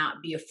and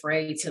not be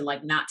afraid to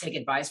like not take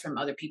advice from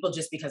other people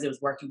just because it was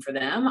working for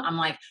them. I'm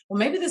like, well,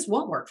 maybe this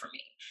won't work for me.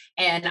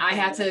 And I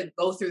had to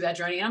go through that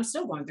journey, and I'm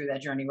still going through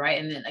that journey. Right.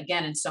 And then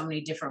again, in so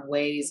many different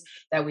ways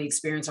that we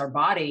experience our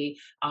body,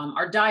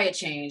 our diet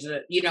change,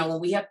 when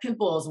we have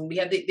pimples, when we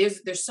have,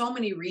 there's so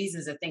many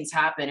reasons that things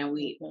happen, and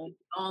we go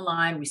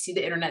online, we see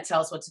the internet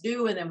tell us what to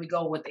do, and then we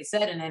go what they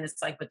said. And then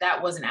it's like, but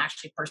that wasn't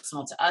actually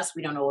personal to us.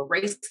 We don't know what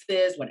race it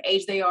is, what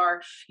age they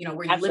are,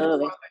 where you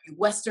live, are you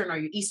Western, are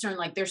you Eastern?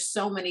 Like, there's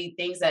so many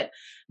things that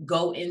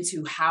go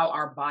into how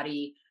our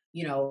body,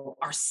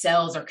 our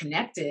cells are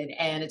connected.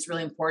 And it's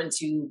really important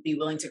to be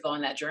willing to go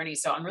on that journey.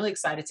 So I'm really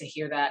excited to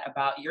hear that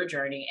about your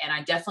journey. And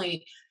I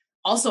definitely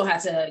also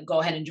had to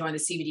go ahead and join the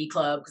CBD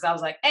club, because I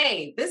was like,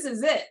 hey, this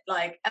is it.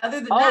 Like, other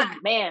than that,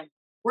 man,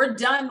 we're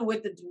done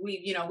with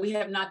we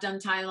have not done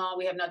Tylenol.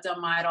 We have not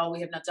done Midol.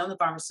 We have not done the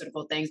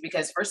pharmaceutical things,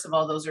 because first of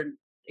all, those are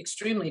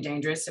extremely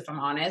dangerous, if I'm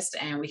honest,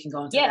 and we can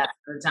go into that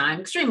another time.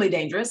 Extremely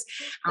dangerous.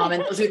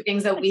 And those are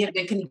things that we have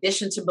been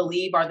conditioned to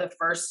believe are the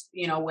first,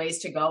 ways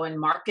to go, and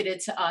marketed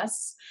to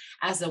us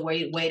as a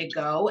way to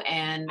go.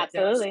 And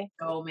there's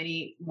so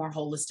many more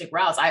holistic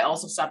routes. I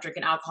also stopped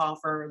drinking alcohol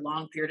for a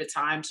long period of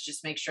time to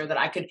just make sure that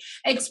I could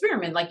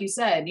experiment. Like you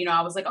said,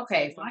 I was like,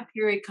 okay, if my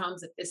period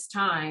comes at this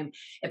time,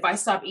 if I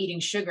stop eating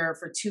sugar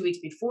for 2 weeks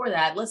before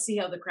that, let's see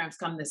how the cramps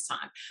come this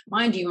time.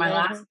 Mind you, my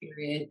last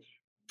period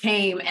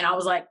came and I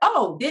was like,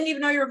 oh, didn't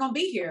even know you were going to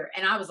be here.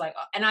 And I was like,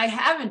 and I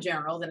haven't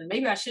journaled, and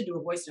maybe I should do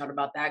a voice note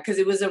about that, because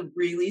it was a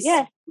really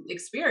smooth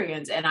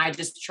experience. And I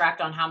just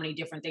tracked on how many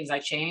different things I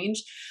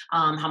changed,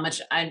 how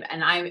much I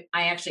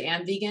actually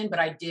am vegan, but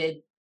I did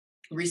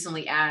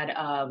recently add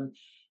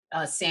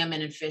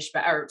salmon and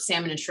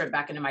salmon and shrimp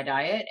back into my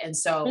diet. And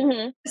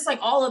so it's like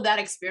all of that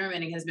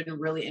experimenting has been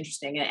really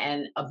interesting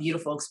and a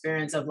beautiful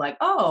experience of like,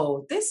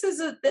 oh, this is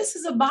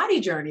a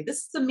body journey. This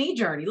is a me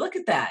journey. Look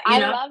at that. I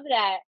love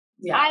that.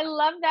 Yeah. I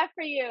love that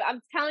for you.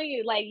 I'm telling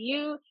you, like,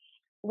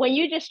 when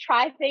you just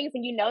try things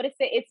and you notice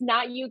it, it's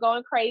not you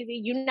going crazy.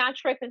 You're not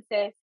tripping,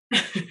 sis.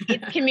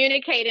 It's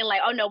communicating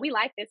like, oh no, we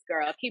like this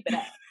girl. Keep it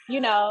up.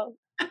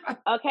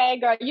 Okay,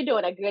 girl, you're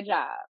doing a good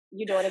job.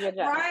 You're doing a good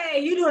job.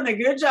 Right. You're doing a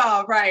good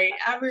job. Right.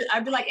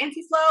 I'd be like,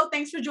 Auntie Flo,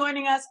 thanks for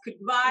joining us.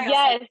 Goodbye.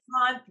 Yes.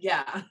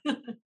 Yeah.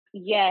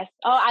 Yes.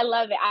 Oh, I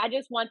love it. I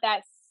just want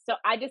that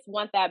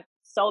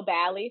so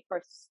badly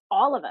for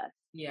all of us.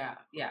 Yeah.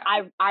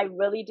 I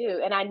really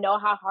do. And I know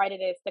how hard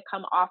it is to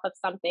come off of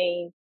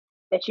something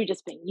that you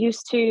just been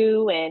used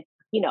to, and,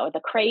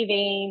 the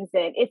cravings,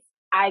 and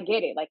I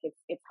get it. Like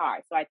it's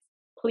hard. So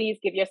please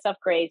give yourself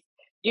grace,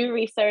 do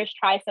research,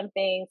 try some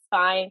things,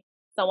 find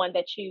someone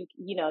that you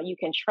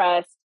can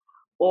trust,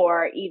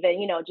 or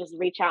even, just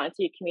reach out into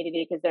your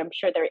community, because I'm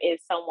sure there is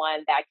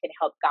someone that can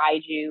help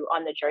guide you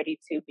on the journey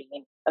to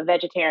being a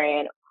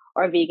vegetarian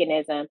or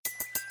veganism.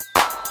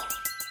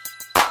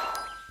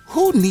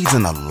 Who needs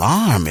an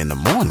alarm in the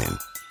morning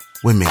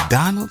when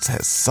McDonald's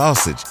has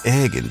sausage,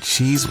 egg, and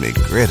cheese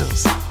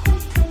McGriddles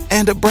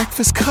and a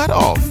breakfast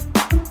cutoff?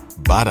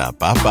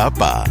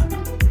 Ba-da-ba-ba-ba.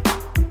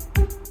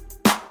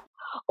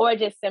 Or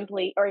just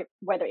simply, or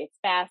whether it's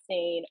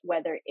fasting,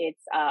 whether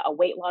it's a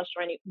weight loss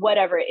journey,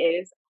 whatever it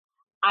is,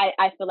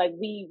 I feel like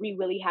we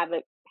really have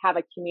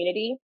a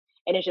community,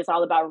 and it's just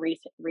all about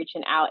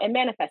reaching out and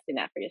manifesting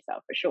that for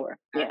yourself, for sure.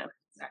 Yeah.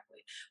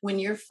 Exactly. When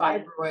you're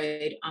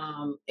fibroid,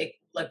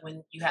 like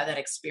when you had that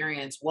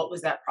experience, what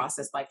was that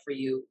process like for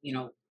you?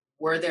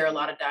 Were there a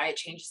lot of diet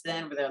changes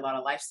then? Were there a lot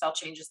of lifestyle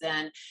changes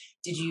then?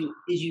 Did you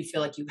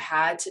feel like you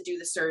had to do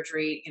the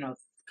surgery? Kind of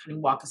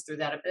walk us through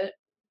that a bit.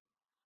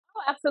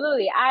 Oh,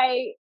 absolutely.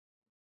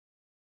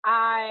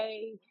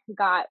 I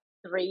got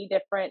 3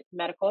 different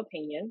medical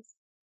opinions.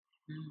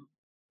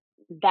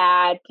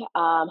 That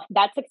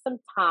took some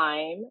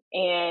time,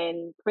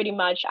 and pretty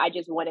much I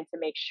just wanted to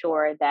make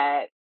sure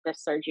that the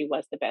surgery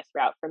was the best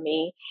route for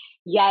me.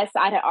 Yes,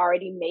 I had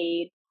already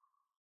made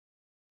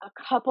a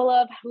couple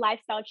of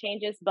lifestyle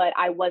changes, but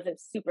I wasn't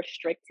super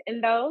strict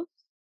in those.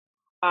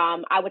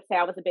 I would say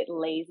I was a bit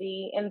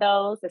lazy in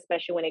those,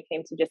 especially when it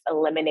came to just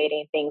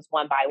eliminating things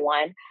one by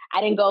one. I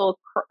didn't go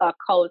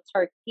cold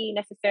turkey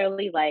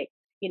necessarily, like,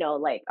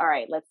 like, all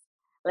right,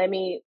 let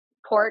me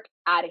pork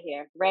out of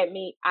here, red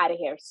meat out of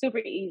here, super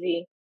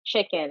easy,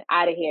 chicken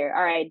out of here.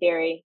 All right,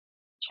 dairy,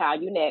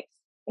 child, you next,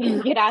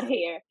 get out of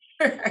here.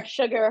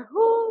 Sugar,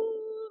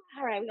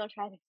 all right, we're gonna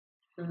try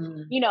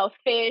this.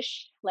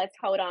 Fish, let's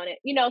hold on it.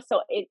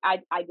 So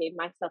I gave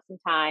myself some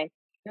time.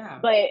 Yeah.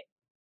 But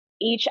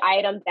each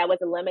item that was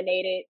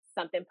eliminated,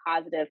 something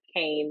positive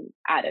came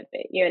out of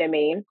it. You know what I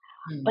mean?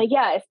 But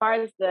yeah, as far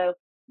as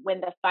when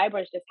the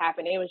fibroids just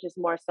happened, it was just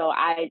more so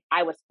I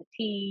was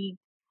fatigued.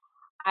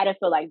 I didn't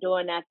feel like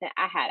doing nothing.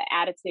 I had an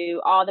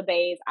attitude. All the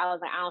bays, I was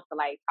like, I don't feel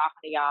like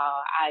talking to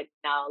y'all.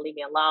 No, leave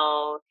me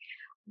alone.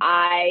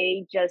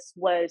 I just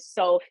was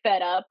so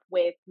fed up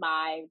with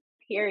my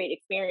period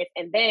experience.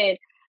 And then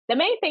the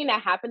main thing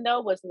that happened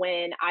though was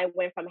when I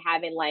went from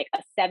having like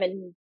a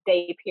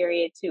 7-day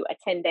period to a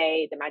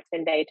 10-day, then my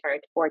 10-day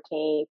turned to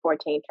 14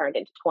 turned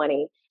into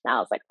 20. And I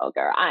was like, oh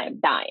girl, I am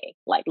dying.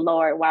 Like,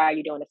 Lord, why are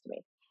you doing this to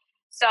me?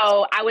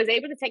 So I was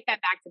able to take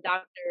that back to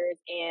doctors,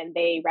 and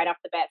they right off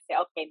the bat say,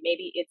 okay,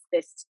 maybe it's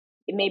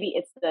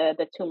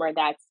the tumor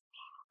that's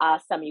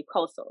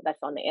submucosal, that's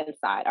on the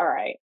inside. All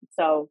right.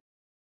 So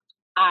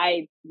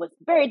I was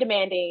very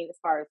demanding as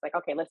far as like,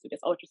 okay, let's do this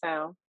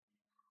ultrasound.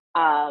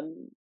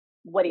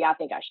 What do y'all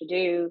think I should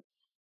do?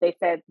 They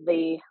said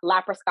the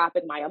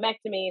laparoscopic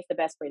myomectomy is the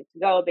best way to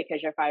go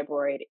because your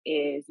fibroid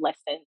is less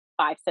than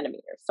 5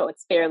 centimeters. So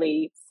it's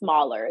fairly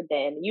smaller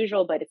than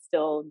usual, but it's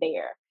still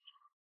there.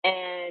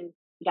 And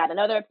got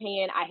another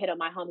opinion. I hit up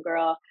my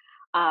homegirl,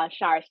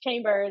 Sharice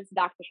Chambers,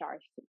 Dr. Sharice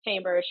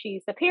Chambers.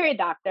 She's the period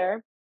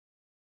doctor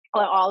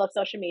on all of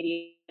social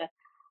media.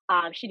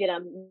 She did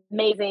an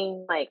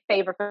amazing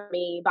favor for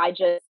me by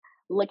just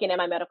looking at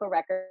my medical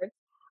records,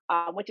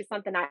 which is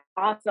something I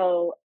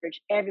also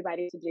urge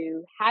everybody to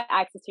do. Have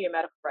access to your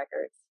medical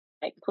records.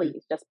 like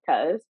please, just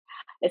because,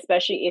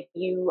 especially if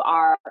you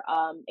are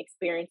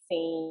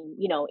experiencing,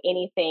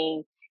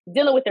 anything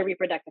dealing with their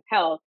reproductive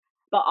health,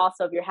 but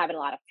also if you're having a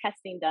lot of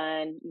testing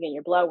done, getting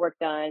your blood work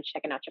done,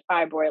 checking out your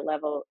thyroid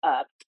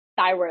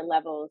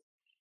levels,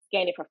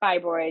 scanning for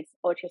fibroids,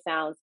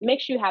 ultrasounds, make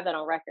sure you have that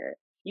on record.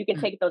 You can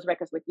take those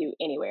records with you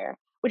anywhere,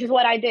 which is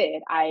what I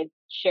did. I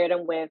shared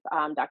them with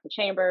Dr.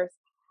 Chambers.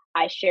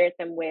 I shared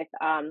them with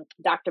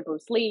Dr.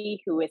 Bruce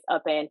Lee, who is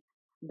up in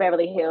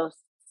Beverly Hills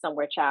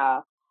somewhere,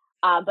 child.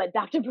 But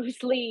Dr.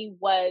 Bruce Lee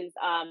was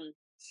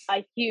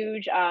a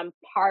huge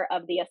part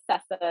of the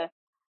Acessa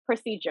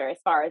procedure as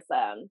far as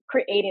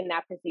creating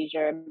that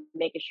procedure,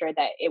 making sure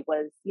that it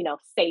was,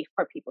 safe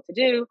for people to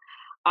do.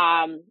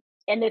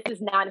 And this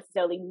is not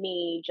necessarily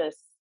me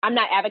I'm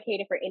not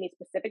advocating for any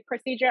specific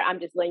procedure. I'm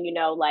just letting you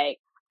know, like,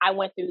 I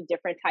went through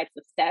different types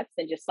of steps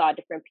and just saw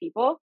different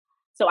people.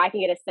 So I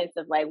can get a sense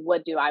of like,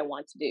 what do I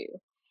want to do?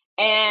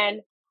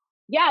 And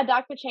yeah,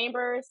 Dr.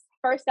 Chambers,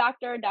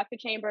 Dr.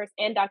 Chambers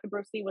and Dr.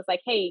 Bruce Lee was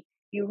like, hey,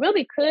 you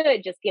really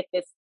could just get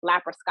this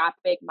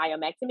laparoscopic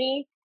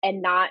myomectomy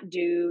and not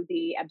do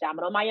the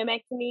abdominal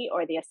myomectomy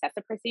or the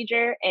Acessa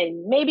procedure.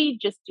 And maybe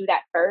just do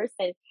that first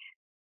and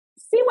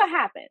see what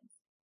happens.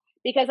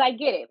 Because I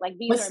get it. Like,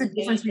 what's the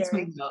difference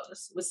between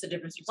those? What's the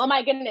difference between? Oh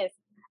my goodness.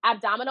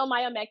 Abdominal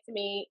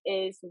myomectomy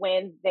is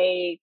when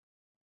they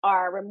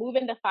are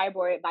removing the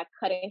fibroid by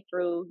cutting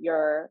through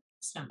your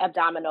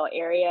abdominal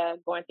area,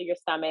 going through your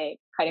stomach,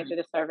 cutting through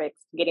the cervix,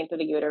 getting through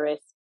the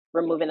uterus,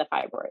 removing the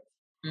fibroid.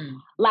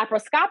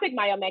 Laparoscopic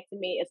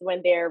myomectomy is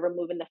when they're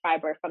removing the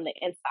fibroid from the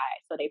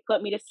inside. So they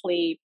put me to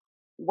sleep,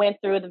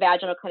 went through the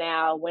vaginal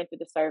canal, went through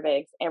the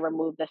cervix, and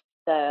removed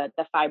the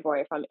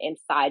fibroid from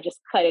inside, just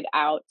cut it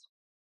out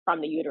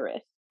from the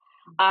uterus.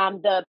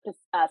 The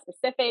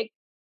specific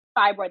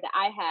fibroid that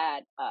I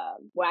had,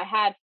 I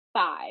had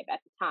 5 at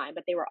the time,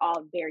 but they were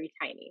all very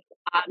tiny.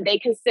 They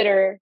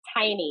consider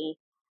tiny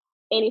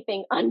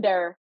anything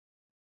under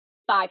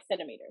 5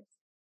 centimeters.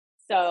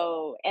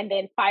 So, and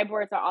then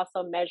fibroids are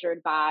also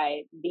measured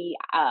by the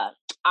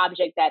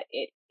object that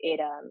it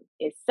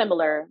is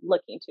similar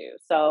looking to.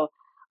 So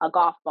a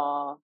golf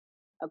ball,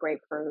 a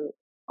grapefruit,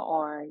 an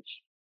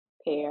orange,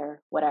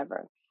 pear,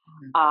 whatever.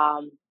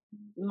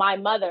 My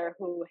mother,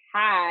 who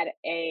had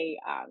a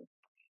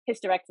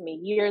hysterectomy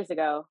years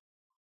ago,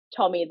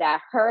 told me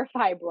that her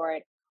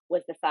fibroid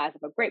was the size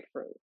of a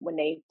grapefruit. When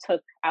they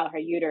took out her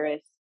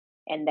uterus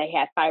and they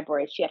had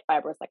fibroids, she had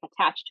fibroids like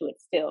attached to it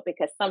still,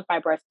 because some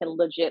fibroids can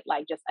legit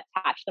like just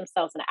attach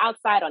themselves on the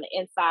outside, on the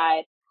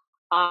inside.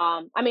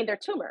 They're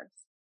tumors,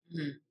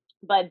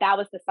 but that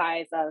was the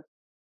size of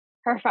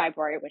her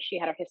fibroid when she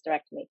had her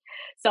hysterectomy.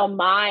 So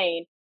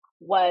mine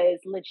was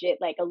legit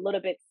like a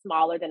little bit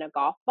smaller than a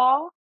golf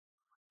ball.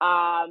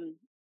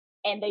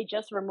 And they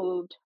just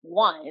removed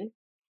one,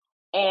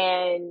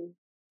 and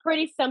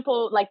pretty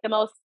simple, like the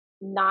most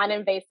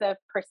non-invasive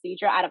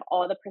procedure out of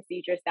all the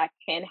procedures that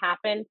can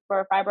happen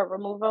for fibroid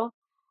removal.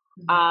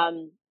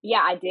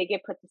 I did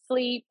get put to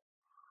sleep.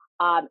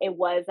 It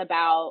was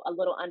about a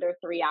little under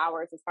 3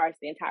 hours as far as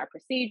the entire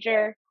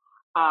procedure.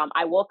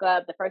 I woke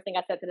up. The first thing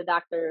I said to the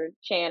doctor,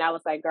 Chan, I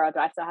was like, girl, do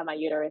I still have my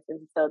uterus?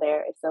 Is it still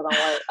there? It's still gonna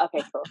work?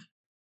 Okay, cool.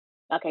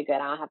 Okay, good.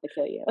 I don't have to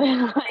kill you.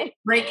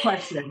 Great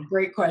question.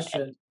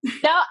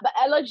 No, but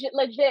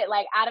legit,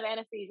 like out of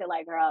anesthesia,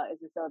 like, girl,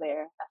 is it still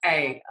there?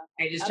 Hey,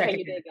 just checking.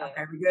 You did good.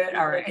 Okay, we good?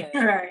 All right.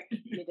 All right.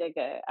 You did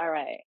good. All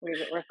right.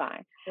 We're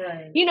fine.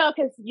 Right.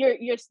 Because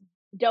you're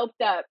doped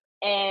up.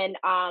 And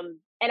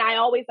I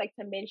always like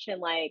to mention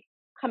like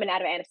coming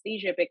out of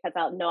anesthesia, because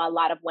I know a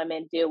lot of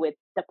women deal with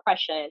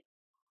depression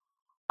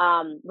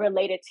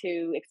related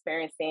to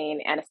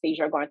experiencing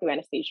anesthesia or going through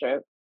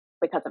anesthesia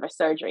because of a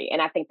surgery. And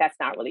I think that's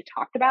not really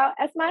talked about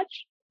as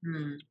much.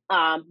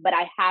 But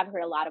I have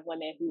heard a lot of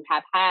women who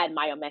have had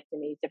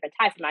myomectomies, different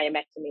types of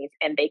myomectomies,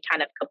 and they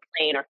kind of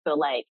complain or feel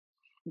like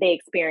they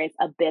experience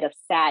a bit of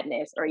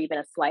sadness or even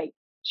a slight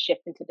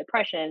shift into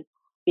depression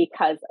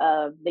because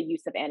of the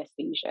use of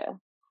anesthesia.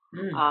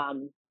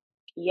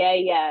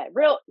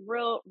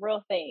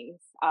 Real things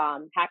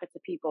happen to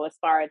people as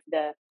far as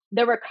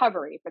the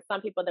recovery. For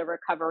some people, the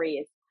recovery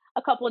is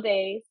a couple of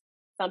days.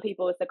 Some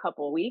people, it's a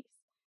couple of weeks.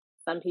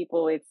 Some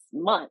people, it's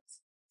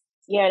months.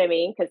 You know what I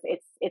mean? Because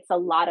it's a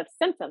lot of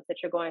symptoms that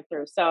you're going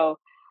through. So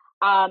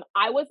I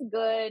was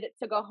good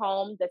to go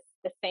home the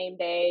same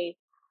day.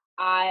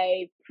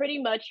 I pretty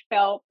much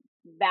felt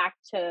back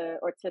to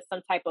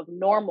some type of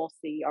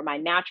normalcy, or my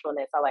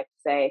naturalness, I like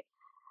to say.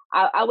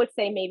 I would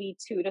say maybe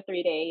 2 to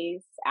 3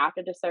 days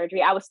after the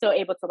surgery. I was still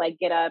able to like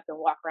get up and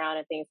walk around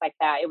and things like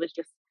that. It was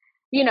just,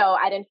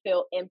 I didn't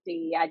feel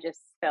empty. I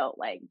just felt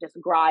like just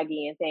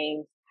groggy and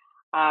things.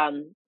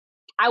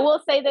 I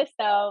will say this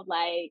though,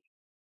 like,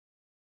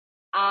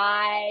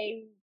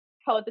 I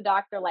told the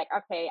doctor, like,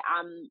 okay,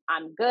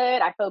 I'm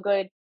good. I feel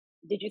good.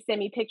 Did you send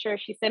me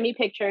pictures? She sent me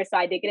pictures. So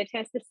I did get a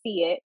chance to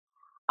see it.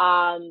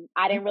 I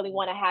didn't really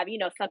want to have,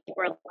 some people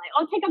were like,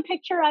 oh, take a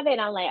picture of it.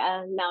 And I'm like,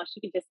 no,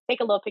 she could just take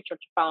a little picture of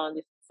your phone,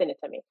 just send it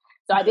to me.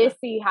 So I did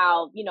see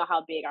how,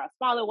 how big or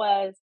small it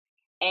was.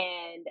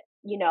 And,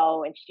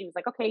 and she was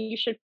like, okay, you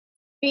should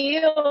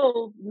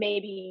feel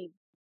maybe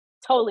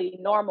totally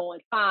normal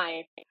and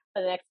fine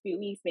for the next few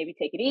weeks. Maybe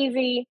take it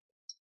easy.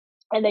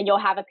 And then you'll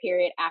have a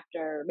period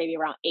after maybe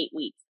around 8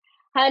 weeks.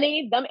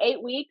 Honey, them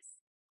 8 weeks,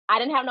 I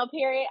didn't have no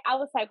period. I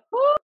was like,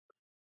 whoo,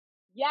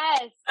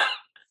 yes.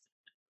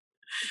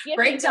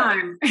 Great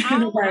time. I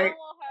don't want her.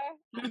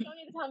 I don't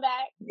need to come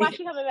back. Why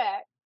she coming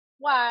back?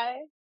 Why?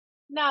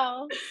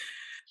 No,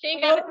 she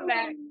ain't got to come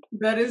back.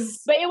 But it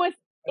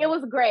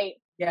was great.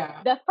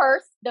 Yeah. The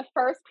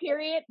first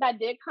period that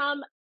did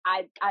come,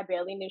 I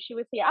barely knew she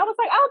was here. I was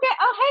like, okay,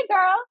 oh hey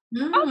girl,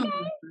 okay,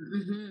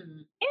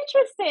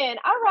 interesting.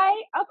 All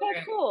right,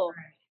 okay, cool.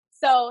 Right.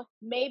 So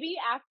maybe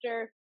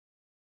after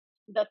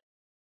the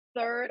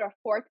third or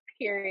fourth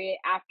period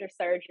after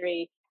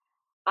surgery,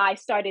 I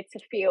started to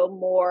feel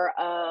more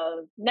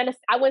of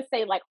I wouldn't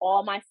say like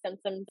all my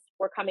symptoms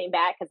were coming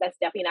back, because that's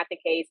definitely not the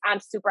case. I'm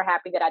super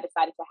happy that I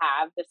decided to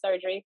have the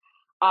surgery.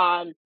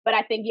 But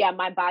I think, yeah,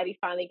 my body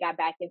finally got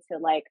back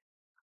into like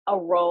a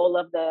role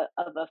of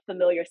a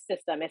familiar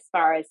system, as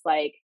far as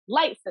like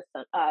light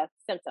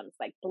symptoms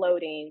like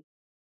bloating,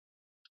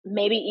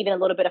 maybe even a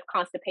little bit of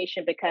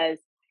constipation, because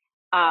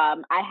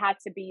I had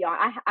to be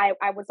on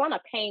I was on a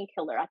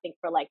painkiller, I think,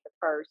 for like the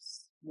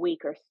first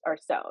week or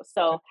so.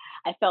 So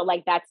I felt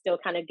like that still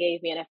kind of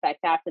gave me an effect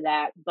after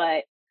that.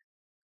 But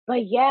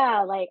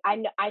yeah, like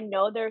I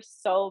know there's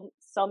so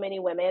many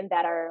women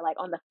that are like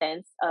on the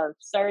fence of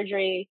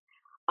surgery.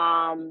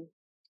 And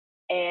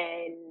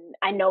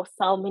I know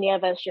so many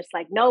of us just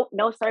like, nope,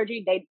 no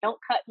surgery. They don't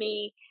cut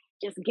me.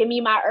 Just give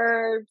me my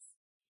herbs,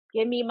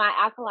 give me my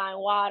alkaline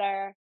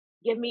water,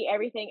 give me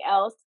everything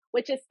else,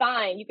 which is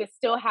fine. You can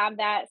still have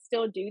that,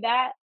 still do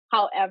that.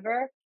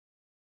 However,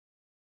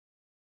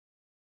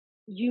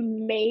 you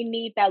may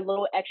need that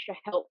little extra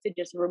help to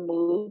just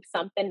remove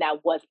something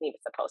that wasn't even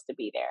supposed to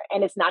be there.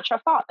 And it's not your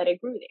fault that it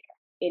grew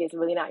there. It is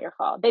really not your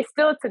fault. They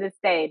still to this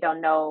day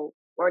don't know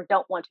or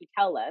don't want to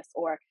tell us,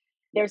 or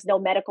there's no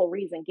medical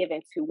reason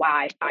given to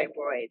why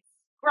fibroids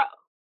grow,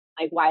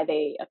 like why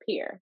they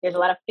appear. There's a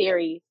lot of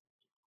theories,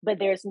 but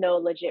there's no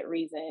legit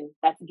reason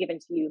that's given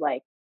to you,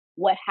 like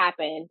what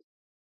happened,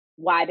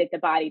 why did the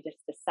body just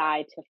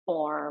decide to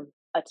form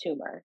a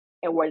tumor,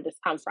 and where did this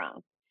come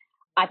from?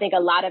 I think a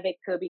lot of it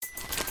could be.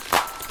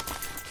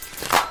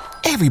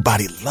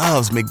 Everybody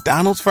loves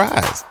McDonald's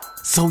fries.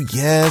 So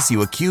yes,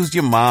 you accused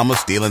your mom of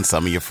stealing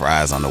some of your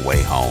fries on the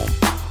way home.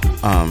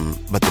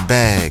 But the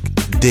bag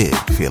did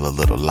feel a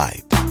little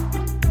light.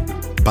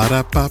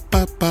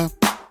 Ba-da-ba-ba-ba.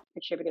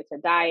 Contributed to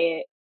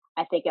diet.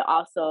 I think it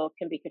also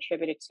can be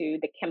contributed to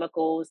the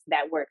chemicals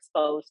that we're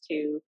exposed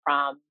to,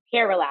 from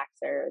hair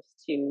relaxers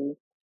to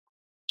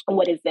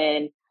what is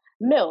in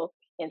milk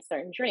and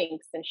certain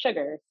drinks and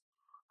sugars.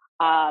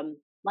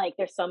 Like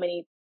there's so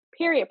many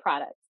period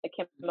products, the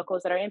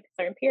chemicals that are in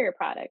certain period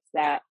products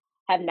that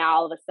have now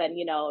all of a sudden,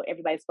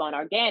 everybody's going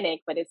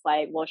organic, but it's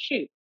like, well,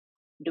 shoot,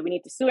 do we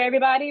need to sue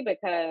everybody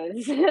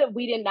because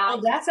we did not?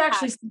 Oh, that's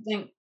actually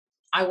something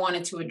I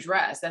wanted to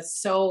address. That's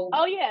so.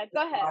 Oh yeah,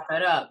 go ahead. Brought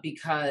that up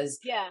because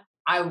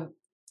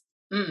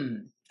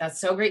that's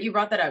so great you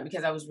brought that up,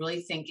 because I was really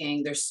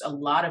thinking there's a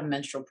lot of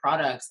menstrual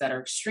products that are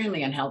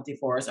extremely unhealthy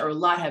for us, or a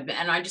lot have been.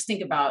 And I just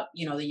think about,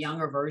 the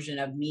younger version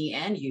of me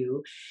and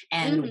you,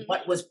 and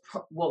what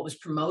was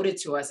promoted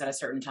to us at a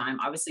certain time.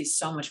 Obviously,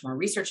 so much more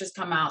research has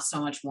come out,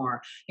 so much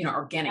more,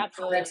 organic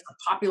products are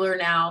popular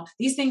now.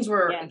 These things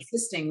were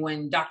existing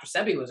when Dr.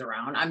 Sebi was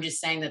around. I'm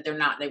just saying that they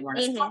weren't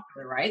as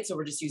popular, right? So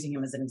we're just using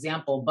him as an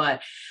example.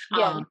 But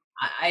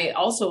I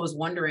also was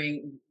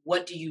wondering,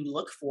 what do you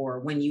look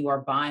for when you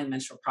are buying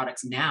menstrual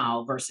products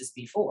now versus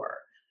before?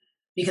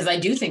 Because I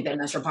do think that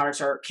menstrual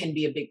products can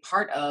be a big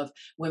part of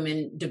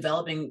women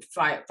developing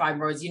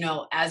fibroids.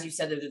 As you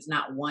said, that it's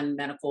not one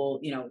medical,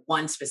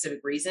 one specific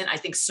reason. I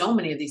think so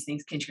many of these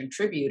things can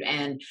contribute.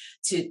 And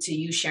to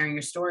you sharing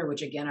your story,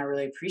 which again, I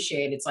really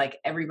appreciate. It's like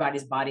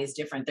everybody's body is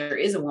different. There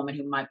is a woman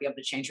who might be able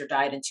to change her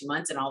diet in 2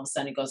 months and all of a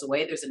sudden it goes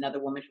away. There's another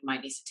woman who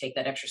might need to take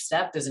that extra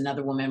step. There's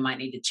another woman who might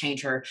need to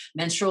change her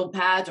menstrual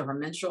pads or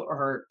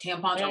her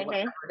tampons or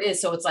whatever it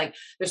is. So it's like,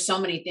 there's so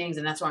many things.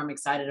 And that's why I'm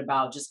excited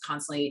about just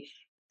constantly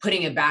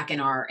putting it back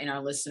in our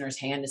listeners'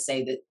 hand to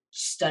say that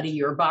study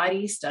your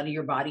body, study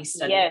your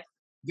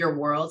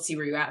world, see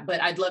where you're at.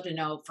 But I'd love to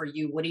know, for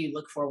you, what do you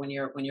look for when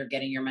you're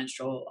getting your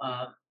menstrual?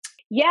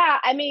 Yeah,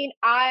 I mean,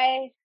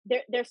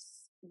 there's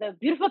the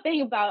beautiful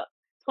thing about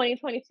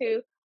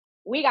 2022.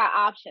 We got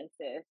options,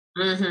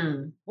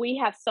 sis. We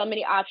have so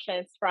many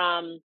options,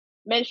 from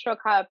menstrual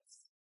cups,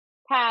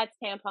 pads,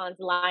 tampons,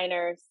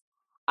 liners,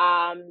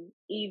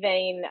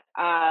 even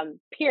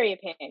period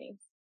panties.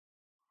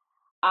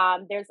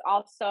 There's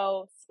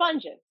also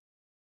sponges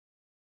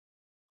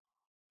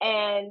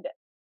and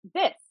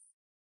this.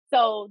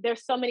 So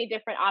there's so many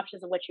different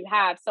options of what you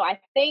have. So I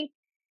think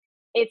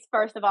it's,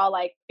 first of all,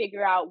 like,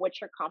 figure out what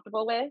you're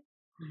comfortable with.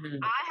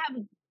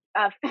 I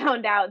have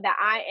found out that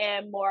I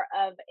am more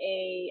of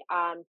a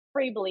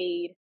free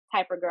bleed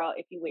type of girl,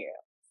 if you will.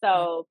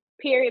 So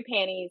period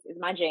panties is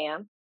my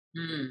jam.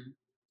 And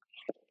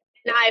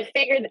I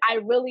figured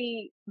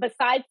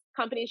besides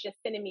companies just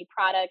sending me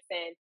products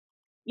and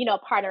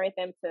partner with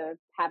them to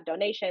have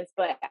donations,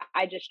 but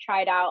I just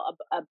tried out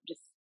of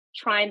just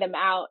trying them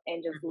out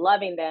and just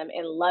loving them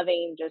and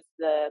loving just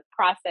the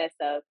process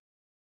of,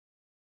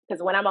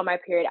 because when I'm on my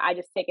period, I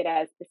just take it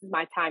as this is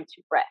my time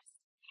to rest.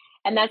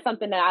 And that's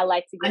something that I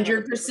like to get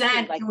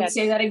 100%. Like, can we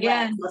say that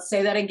again? Rest. Let's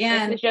say that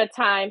again. This is your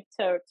time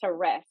to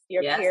rest.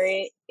 Your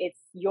period, it's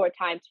your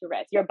time to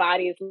rest. Your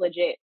body is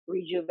legit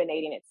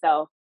rejuvenating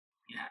itself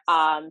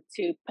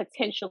to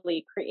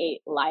potentially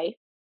create life.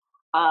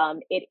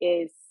 It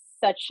is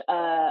such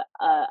a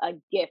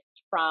gift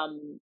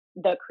from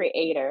the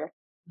creator.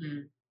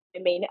 I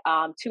mean,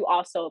 to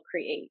also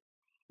create.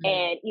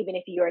 And even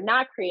if you're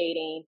not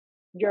creating,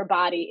 your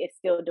body is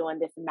still doing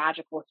this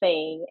magical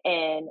thing.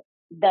 And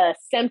the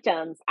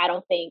symptoms, I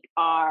don't think,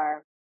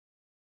 are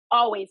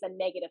always a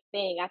negative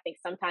thing. I think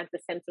sometimes the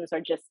symptoms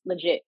are just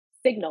legit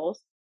signals,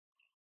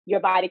 your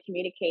body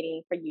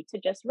communicating for you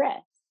to just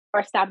rest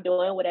or stop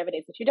doing whatever it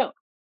is that you're doing.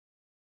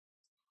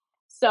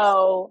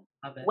 So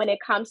when it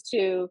comes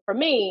to, for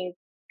me,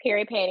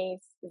 period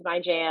panties is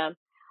my jam.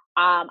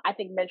 I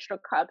think menstrual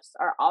cups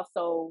are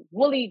also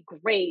really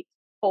great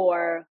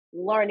for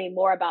learning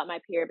more about my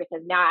period,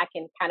 because now I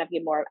can kind of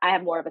I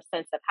have more of a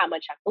sense of how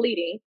much I'm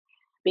bleeding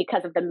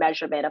because of the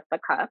measurement of the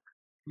cup,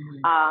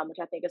 which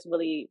I think is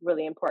really,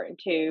 really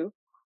important too.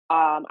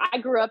 I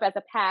grew up as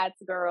a pads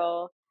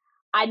girl.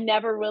 I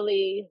never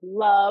really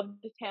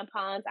loved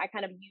tampons. I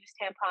kind of used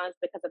tampons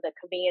because of the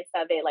convenience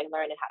of it, like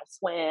learning how to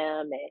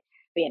swim and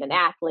being an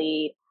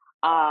athlete.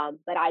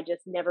 But I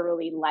just never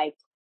really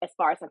liked, as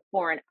far as a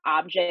foreign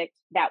object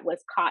that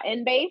was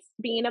cotton based,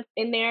 being up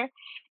in there.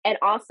 And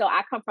also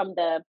I come from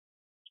you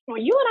and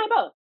I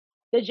both,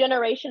 the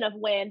generation of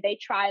when they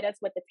tried us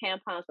with the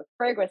tampons with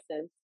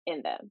fragrances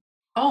in them.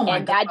 Oh my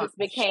God. That just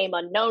became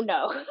a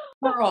no-no.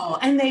 Girl,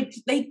 and they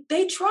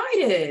tried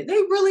it. They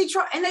really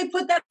tried, and they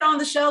put that on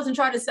the shelves and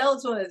tried to sell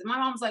it to us. My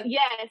mom was like,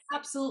 yes,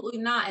 absolutely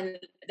not. And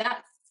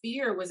that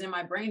fear was in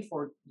my brain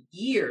for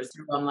years.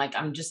 I'm like,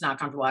 I'm just not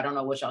comfortable. I don't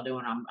know what y'all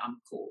doing. I'm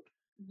cool.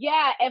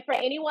 Yeah. And for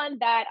anyone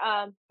that,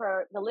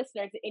 for the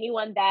listeners,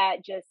 anyone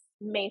that just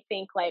may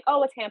think like,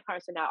 oh,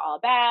 tampons are not all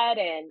bad.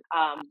 And,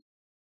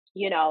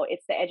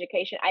 it's the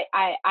education.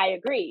 I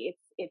agree.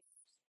 It's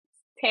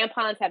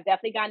tampons have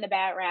definitely gotten a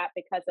bad rap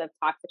because of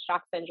toxic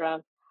shock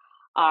syndrome,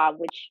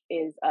 which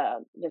is,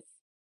 just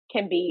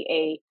can be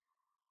a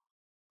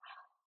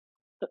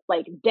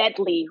like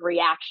deadly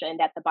reaction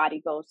that the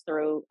body goes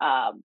through,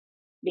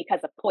 because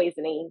of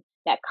poisoning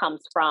that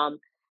comes from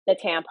the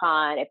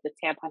tampon. If the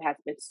tampon has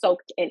been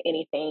soaked in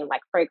anything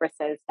like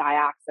fragrances,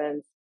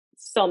 dioxins,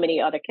 so many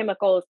other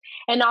chemicals.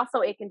 And also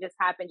it can just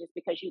happen just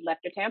because you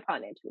left your tampon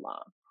in too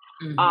long.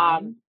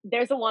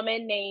 There's a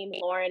woman named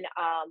Lauren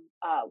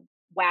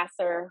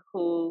Wasser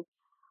who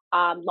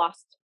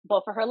lost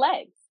both of her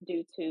legs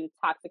due to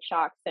toxic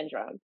shock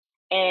syndrome.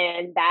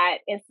 And that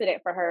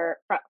incident for her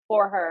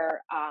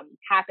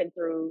happened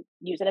through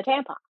using a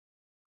tampon.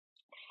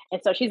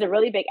 And so she's a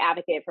really big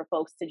advocate for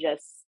folks to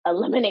just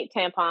eliminate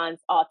tampons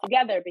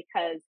altogether,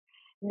 because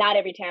not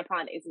every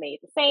tampon is made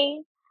the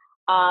same.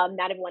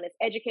 Not everyone is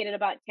educated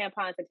about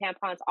tampons, and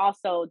tampon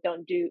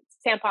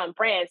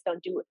brands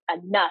don't do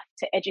enough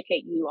to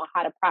educate you on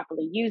how to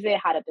properly use it,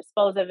 how to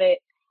dispose of it,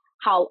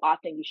 how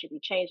often you should be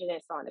changing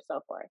it, so on and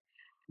so forth.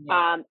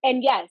 Yeah.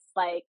 And yes,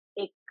 like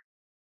it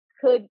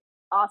could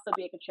also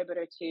be a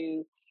contributor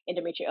to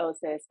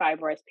endometriosis,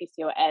 fibroids,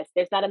 PCOS.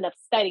 There's not enough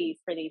studies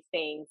for these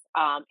things.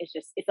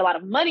 It's a lot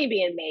of money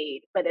being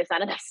made, but there's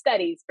not enough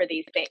studies for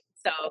these things.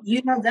 So,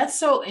 that's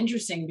so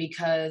interesting,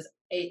 because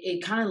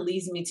it kind of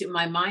leads me to,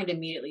 my mind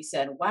immediately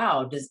said,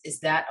 wow, is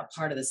that a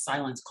part of the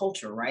silence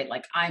culture, right?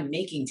 Like, I'm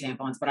making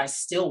tampons, but I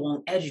still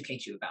won't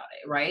educate you about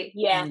it, right?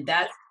 Yeah. And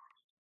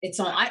it's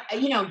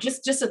on,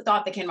 just a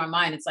thought that came to my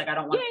mind. It's like, I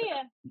don't want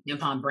a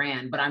tampon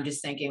brand, but I'm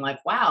just thinking like,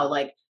 wow,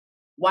 like,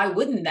 why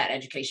wouldn't that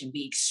education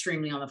be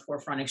extremely on the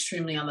forefront,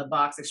 extremely on the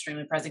box,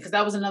 extremely present? Because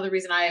that was another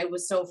reason I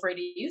was so afraid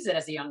to use it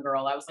as a young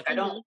girl. I was like, I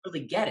don't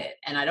really get it.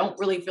 And I don't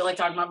really feel like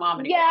talking to my mom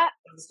anymore. Yeah.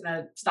 I'm just going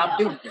to stop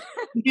doing it.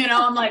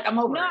 I'm like, I'm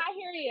over it. No, I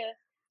hear you.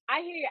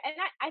 And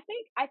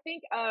I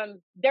think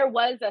there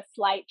was a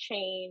slight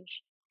change,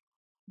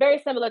 very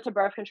similar to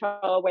birth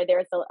control, where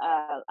there's a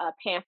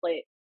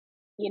pamphlet,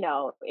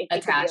 it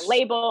could be a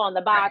label on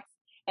the box, right,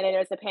 and then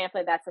there's a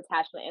pamphlet that's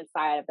attached on the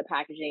inside of the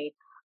packaging.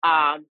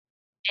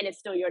 And it's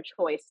still your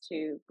choice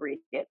to read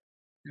it.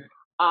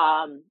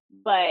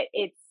 But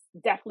it's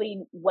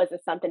definitely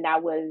wasn't something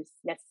that was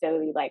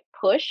necessarily like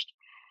pushed,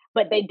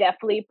 but they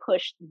definitely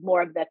pushed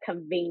more of the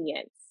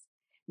convenience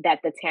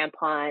that the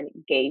tampon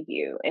gave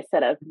you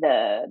instead of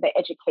the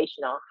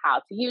education on how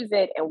to use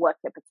it and what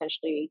could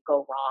potentially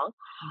go wrong.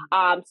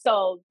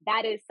 So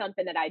that is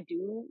something that I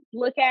do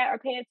look at or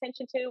pay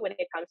attention to when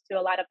it comes to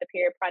a lot of the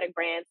period product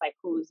brands, like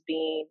who's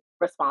being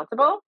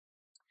responsible,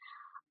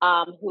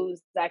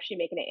 who's actually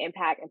making an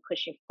impact and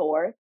pushing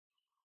forth,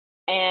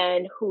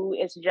 and who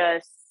is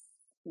just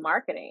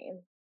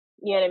marketing,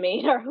 you know what I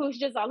mean? Or who's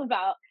just all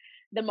about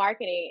the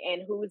marketing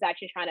and who's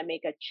actually trying to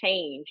make a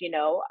change,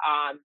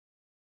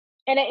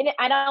 and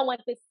I don't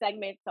want this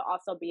segment to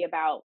also be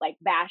about like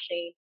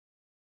bashing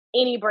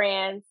any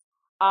brands,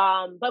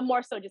 but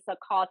more so just a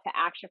call to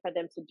action for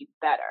them to do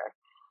better.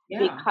 Yeah.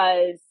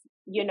 Because,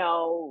 you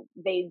know,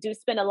 they do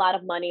spend a lot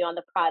of money on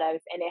the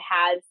products, and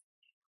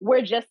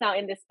we're just now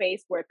in this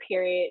space where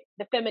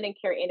the feminine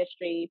care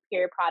industry,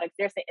 period products,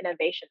 there's an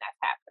innovation that's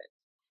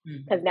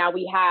happened. Because now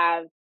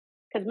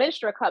because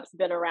menstrual cups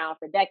been around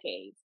for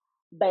decades,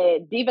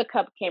 but Diva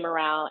Cup came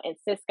around and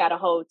Sis got a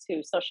hold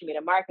to social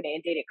media marketing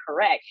and did it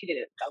correct. She did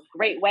it a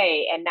great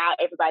way. And now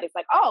everybody's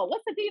like, oh,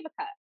 what's a Diva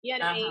Cup? You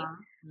know what I mean?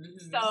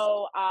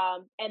 So,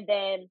 and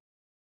then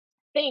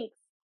Thinx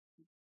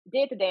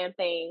did the damn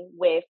thing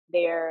with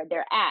their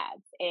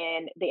ads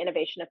and the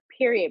innovation of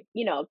period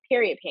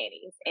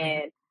panties.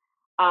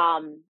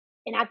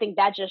 And I think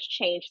that just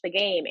changed the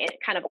game and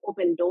kind of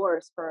opened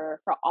doors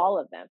for all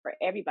of them, for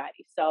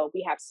everybody. So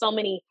we have so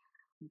many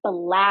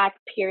Black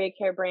period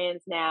care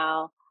brands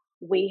now.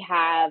 We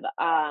have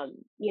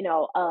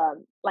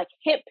like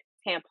hip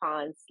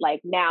tampons like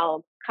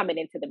now coming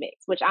into the mix,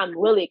 which I'm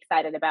really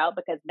excited about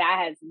because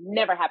that has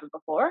never happened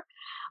before.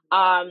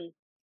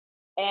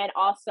 And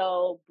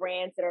also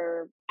brands that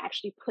are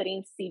actually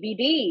putting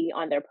CBD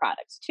on their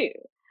products too.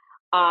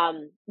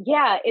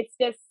 It's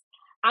just,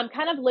 I'm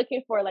kind of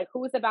looking for like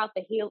who's about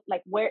the heel,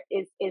 like where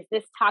is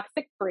this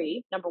toxic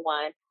free, number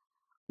one,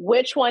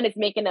 which one is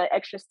making an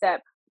extra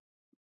step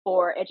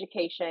for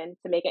education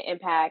to make an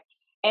impact,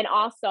 and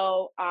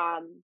also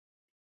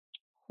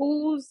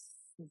who's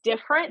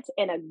different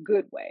in a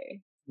good way,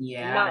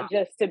 not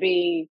just to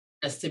be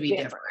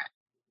different.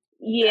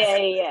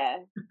 Yeah,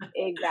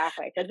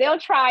 exactly. Because they'll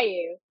try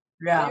you.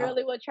 Yeah, they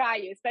really will try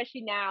you,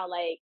 especially now,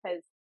 like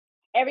because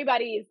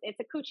it's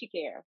a coochie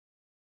care,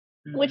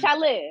 which I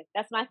live.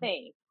 That's my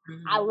thing.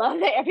 I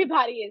love that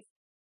everybody is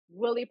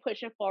really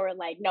pushing forward.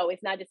 Like, no,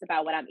 it's not just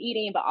about what I'm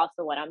eating, but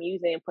also what I'm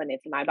using and putting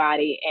into my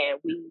body. And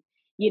we,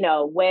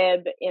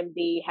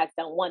 WebMD has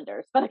done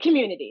wonders for the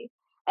community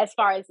as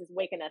far as just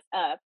waking us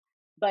up.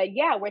 But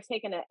yeah, we're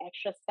taking an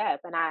extra step,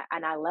 and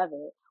I love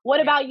it. What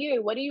about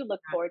you? What do you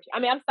look forward to?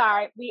 I mean, I'm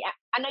sorry,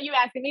 I know you're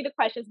asking me the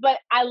questions, but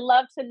I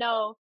love to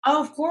know.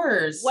 Oh, of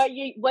course. What do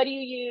you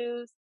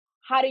use?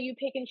 How do you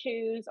pick and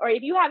choose? Or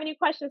if you have any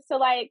questions to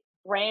like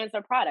brands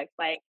or products,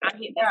 like I'm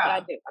here. That's what I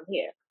do. I'm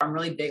here. I'm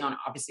really big on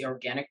obviously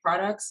organic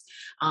products.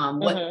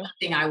 One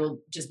thing I will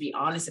just be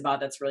honest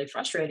about that's really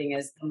frustrating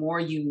is the more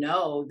you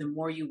know, the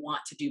more you want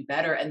to do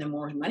better, and the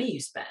more money you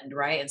spend,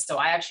 right? And so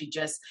I actually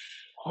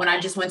when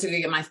I just went to go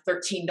get my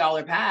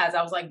 $13 pads,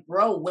 I was like,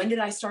 bro, when did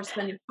I start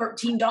spending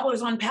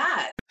 $13 on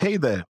pads? Hey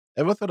there,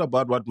 ever thought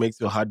about what makes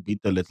your heart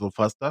beat a little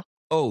faster?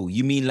 Oh,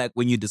 you mean like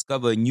when you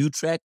discover a new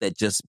track that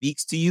just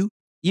speaks to you?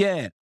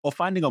 Yeah, or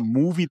finding a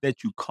movie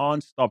that you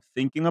can't stop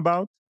thinking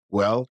about?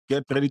 Well,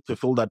 get ready to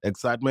feel that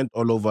excitement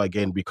all over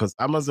again because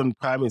Amazon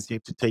Prime is here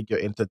to take your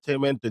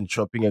entertainment and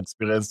shopping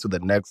experience to the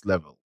next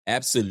level.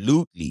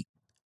 Absolutely.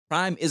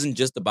 Prime isn't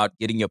just about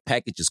getting your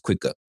packages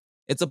quicker.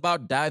 It's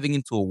about diving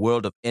into a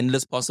world of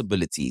endless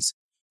possibilities,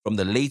 from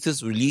the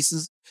latest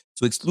releases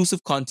to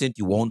exclusive content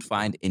you won't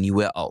find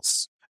anywhere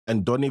else.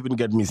 And don't even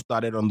get me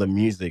started on the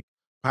music.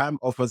 Prime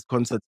offers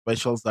concert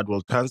specials that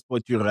will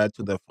transport you right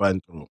to the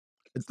front row.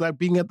 It's like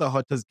being at the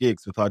hottest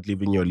gigs without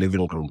leaving your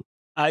living room.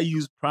 I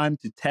use Prime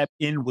to tap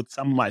in with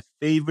some of my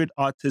favorite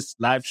artists'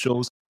 live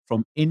shows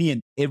from any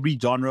and every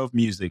genre of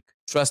music.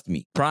 Trust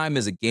me, Prime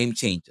is a game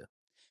changer.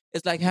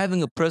 It's like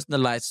having a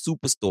personalized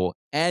superstore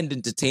and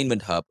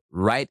entertainment hub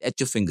right at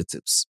your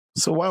fingertips.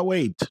 So why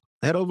wait?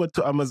 Head over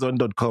to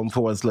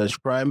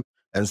amazon.com/Prime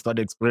and start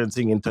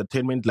experiencing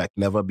entertainment like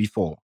never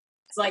before.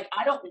 It's like,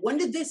 when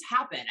did this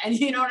happen? And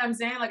you know what I'm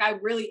saying? Like, I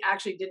really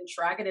actually didn't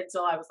track it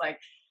until I was like,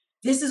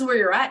 this is where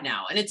you're at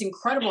now. And it's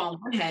incredible on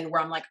one hand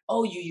where I'm like,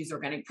 oh, you use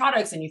organic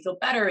products and you feel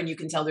better and you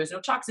can tell there's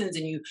no toxins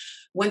and you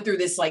went through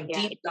this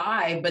deep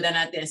dive. But then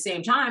at the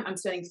same time, I'm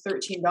spending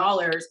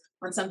 $13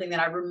 on something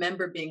that I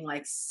remember being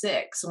like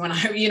 6 when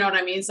you know what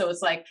I mean? So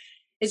it's like,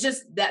 it's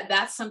just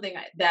that's something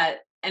that,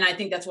 and I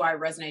think that's why I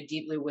resonate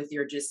deeply with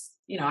your just,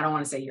 I don't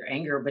want to say your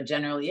anger, but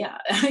generally, yeah.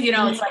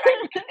 It's like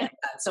I get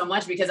that so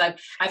much because I've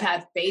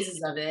had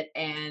phases of it,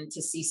 and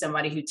to see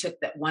somebody who took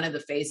one of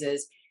the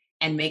phases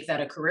and make that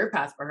a career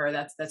path for her,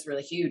 that's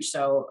really huge.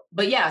 So,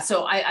 but yeah,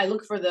 so I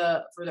look for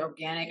the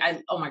organic.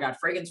 Oh my God,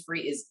 fragrance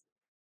free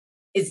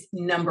is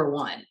number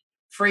one.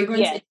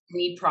 Fragrance is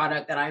any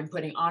product that I'm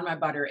putting on my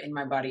butter in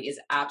my body is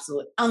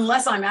absolute,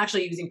 unless I'm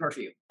actually using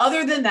perfume.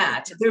 Other than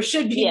that, there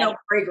should be no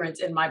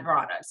fragrance in my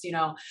products,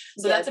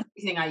 So that's a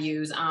big thing I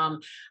use.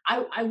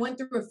 I went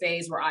through a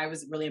phase where I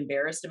was really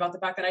embarrassed about the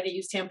fact that I didn't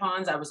use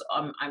tampons. I was,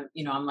 I'm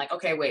like,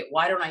 okay, wait,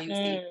 why don't I use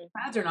these?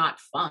 Pads are not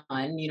fun.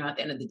 At the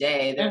end of the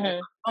day, they're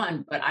not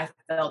fun, but I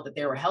felt that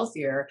they were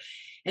healthier.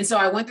 And so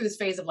I went through this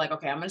phase of like,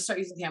 okay, I'm going to start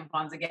using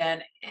tampons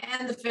again.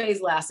 And the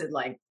phase lasted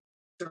like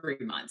 3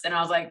 months. And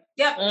I was like,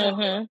 yep.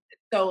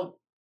 So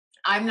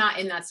I'm not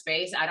in that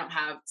space. I don't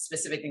have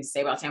specific things to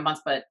say about tampons,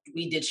 but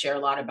we did share a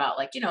lot about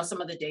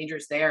some of the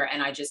dangers there.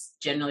 And I just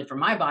generally for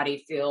my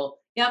body feel,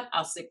 yep,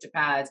 I'll stick to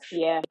pads.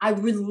 Yeah. I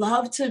would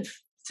love to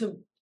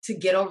to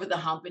get over the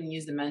hump and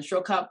use the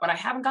menstrual cup, but I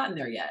haven't gotten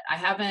there yet. I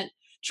haven't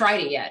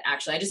tried it yet.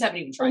 Actually, I just haven't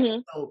even tried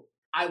it. So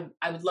I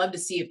would love to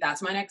see if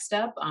that's my next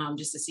step,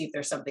 just to see if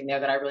there's something there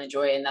that I really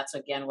enjoy. And that's,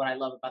 again, what I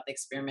love about the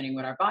experimenting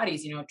with our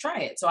bodies, try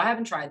it. So I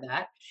haven't tried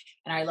that,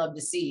 and I love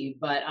to see,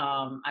 but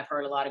I've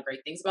heard a lot of great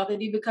things about the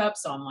Diva Cup.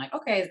 So I'm like,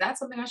 okay, is that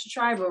something I should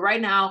try? But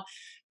right now,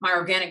 my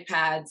organic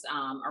pads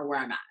are where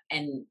I'm at.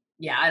 And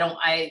yeah,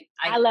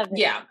 I love it.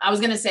 Yeah, I was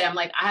going to say, I'm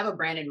like, I have a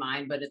brand in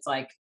mind, but it's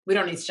like, we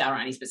don't need to shout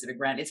out any specific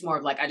brand. It's more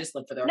of like, I just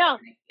look for the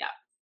organic. Yeah.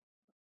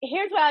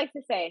 Here's what I like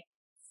to say.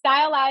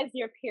 Stylize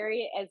your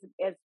period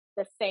as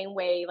the same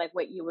way, like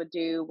what you would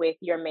do with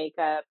your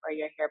makeup or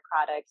your hair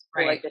products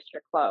or just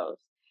your clothes.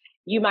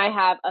 You might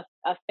have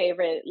a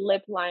favorite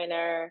lip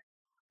liner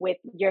with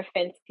your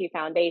Fenty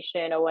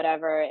foundation or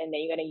whatever, and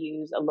then you're going to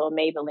use a little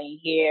Maybelline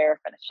here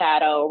for the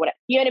shadow or whatever.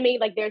 You know what I mean?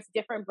 Like there's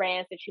different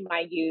brands that you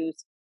might use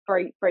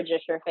for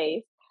just your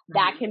face.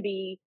 That can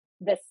be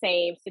the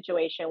same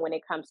situation when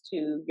it comes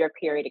to your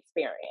period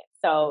experience.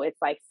 So it's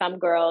like some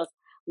girls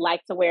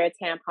like to wear a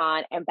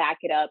tampon and back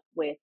it up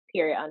with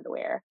period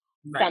underwear.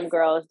 Some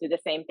girls do the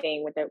same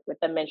thing with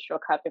the menstrual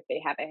cup if they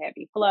have a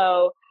heavy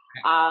flow.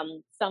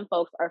 Some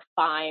folks are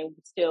fine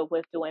still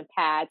with doing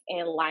pads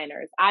and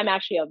liners. I'm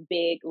actually a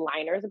big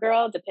liners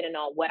girl, depending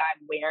on what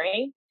I'm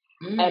wearing,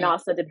 and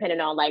also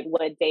depending on like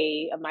what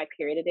day of my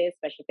period it is,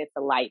 especially if it's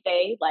a light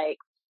day. Like,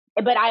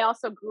 but I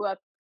also grew up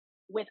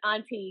with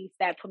aunties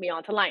that put me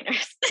onto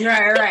liners.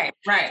 Right.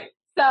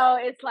 So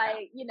it's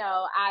like,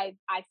 I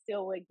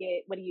still would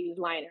use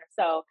liners.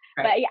 So,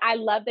 but yeah, I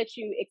love that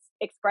you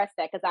express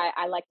that, because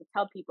I like to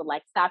tell people,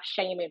 like, stop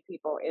shaming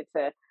people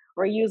into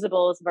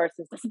reusables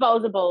versus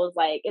disposables.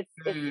 Like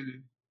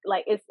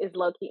it's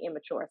low key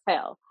immature as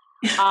hell.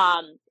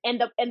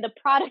 And the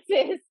product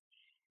is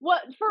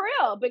for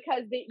real,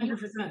 because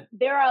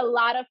there are a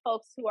lot of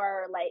folks who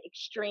are like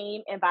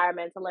extreme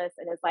environmentalists,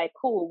 and it's like,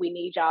 cool, we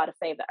need y'all to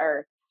save the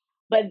earth.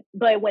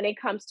 But when it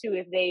comes to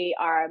if they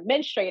are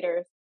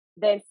menstruators,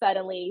 then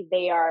suddenly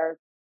they are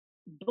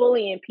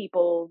bullying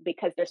people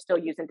because they're still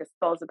using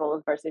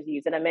disposables versus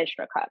using a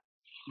menstrual cup.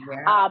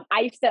 Yeah. I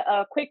used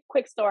to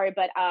quick story,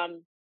 but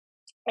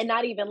and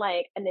not even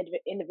like an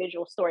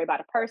individual story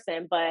about a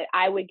person, but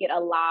I would get a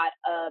lot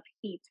of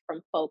heat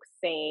from folks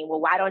saying,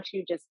 well, why don't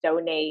you just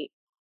donate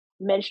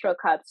menstrual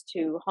cups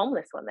to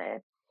homeless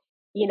women?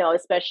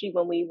 Especially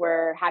when we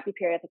were happy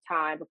period at the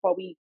time, before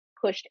we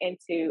pushed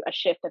into a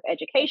shift of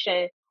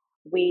education,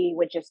 we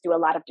would just do a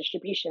lot of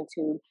distribution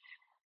to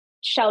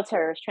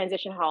shelters,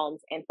 transition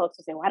homes, and folks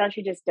would say, why don't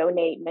you just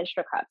donate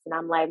menstrual cups? And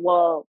I'm like,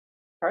 well,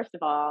 first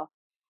of all,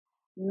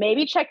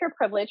 maybe check your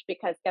privilege,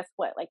 because guess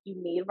what? Like, you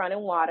need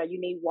running water,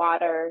 you need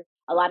water.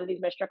 A lot of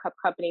these menstrual cup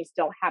companies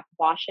don't have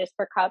washes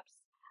for cups.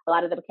 A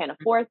lot of them can't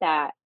afford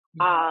that.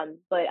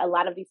 But a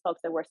lot of these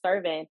folks that we're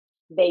serving,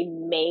 they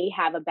may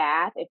have a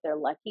bath, if they're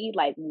lucky,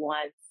 like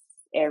once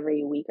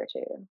every week or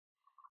two,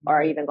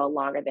 or even go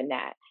longer than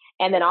that.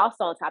 And then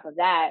also on top of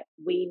that,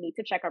 we need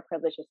to check our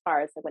privilege as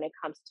far as when it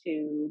comes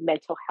to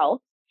mental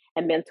health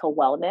and mental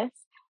wellness,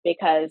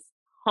 because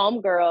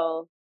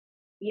homegirl,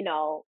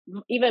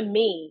 even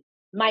me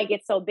might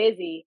get so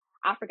busy,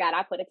 I forgot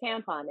I put a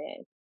tampon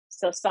in.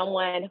 So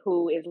someone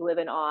who is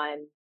living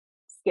on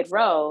Skid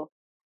Row,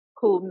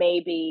 who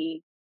may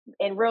be,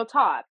 in real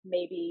talk,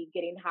 maybe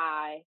getting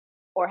high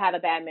or have a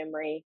bad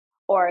memory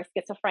or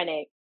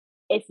schizophrenic,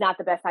 it's not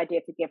the best idea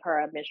to give her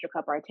a menstrual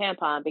cup or a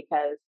tampon,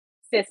 because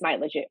sis might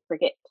legit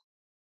forget.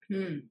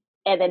 And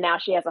then now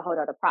she has a whole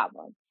other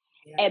problem.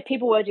 Yeah. And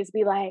people will just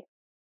be like,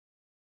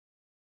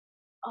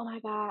 oh my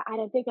God, I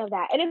didn't think of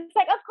that. And it's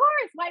like, of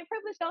course, white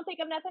privilege don't think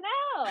of nothing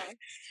else.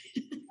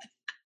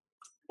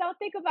 Don't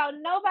think about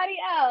nobody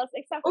else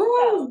except for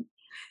yourself.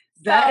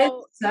 That is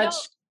such,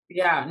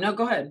 no,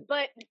 go ahead.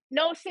 But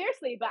no,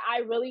 seriously, but I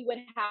really would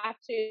have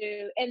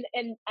to,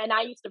 and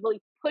I used to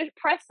really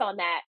press on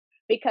that,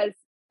 because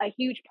a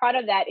huge part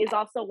of that is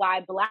also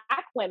why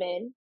Black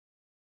women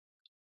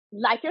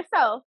like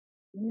yourself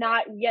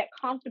not yet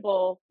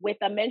comfortable with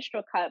a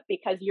menstrual cup,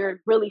 because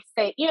you're really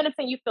safe. You know what I'm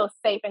saying? You feel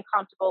safe and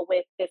comfortable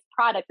with this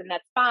product, and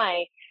that's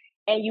fine.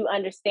 And you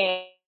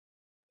understand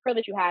the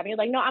privilege you have. And you're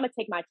like, no, I'm going to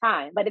take my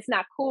time. But it's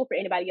not cool for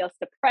anybody else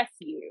to press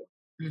you.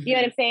 You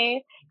know what I'm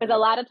saying? Because a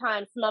lot of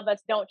times some of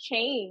us don't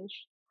change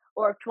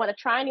or want to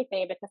try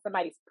anything because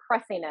somebody's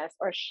pressing us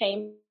or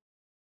shaming.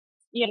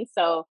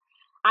 So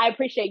I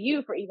appreciate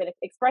you for even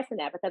expressing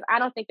that, because I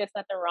don't think there's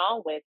nothing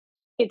wrong with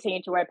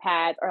continuing to wear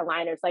pads or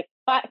liners. Like,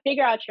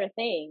 figure out your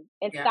thing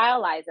and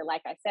stylize it,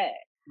 like I said.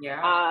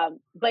 Yeah.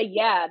 But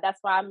yeah, that's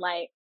why I'm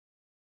like,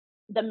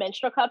 the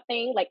menstrual cup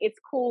thing, like, it's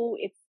cool.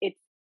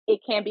 It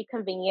can be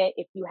convenient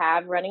if you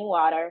have running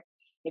water,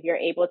 if you're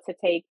able to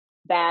take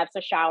baths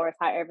or showers,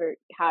 however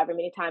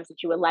many times that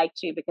you would like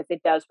to, because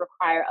it does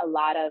require a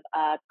lot of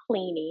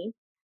cleaning.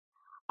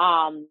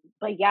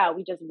 But yeah,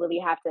 we just really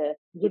have to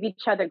give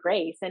each other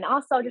grace, and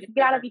also just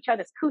get out of each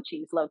other's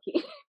coochies, low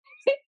key.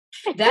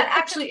 That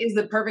actually is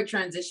the perfect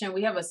transition.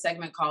 We have a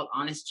segment called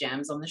Honest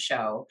Gems on the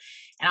show.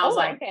 And I was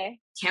okay.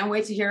 Can't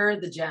wait to hear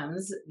the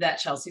gems that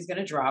Chelsea's going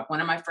to drop.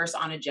 One of my first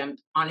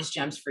honest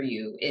gems for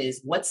you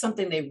is, what's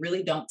something they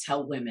really don't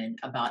tell women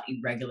about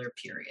irregular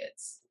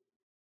periods?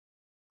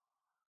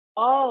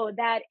 Oh,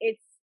 that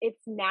it's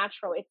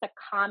natural. It's a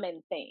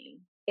common thing.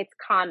 It's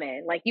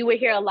common. Like you would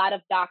hear a lot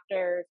of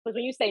doctors, because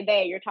when you say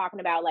they, you're talking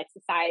about like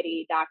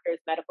society, doctors,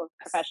 medical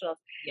professionals.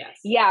 Yes.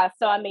 Yeah.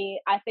 So I mean,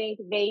 I think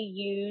they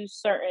use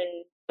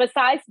certain,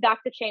 besides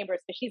Dr. Chambers,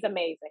 because she's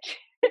amazing.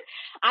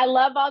 I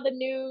love all the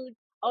new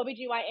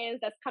OBGYNs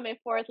that's coming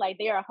forth. Like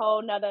they're a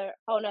whole nother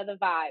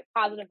vibe,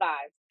 positive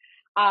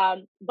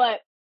vibes.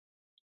 But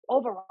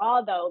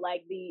overall though,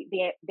 like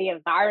the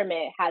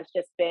environment has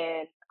just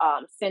been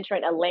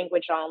centering a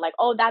language on like,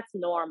 oh, that's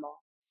normal.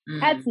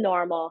 That's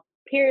normal.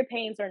 Period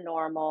pains are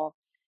normal.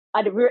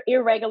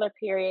 Irregular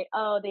period,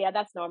 oh yeah,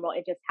 that's normal.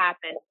 It just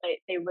happened. But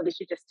they really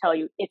should just tell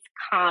you it's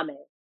common,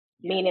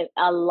 meaning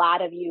a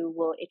lot of you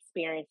will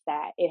experience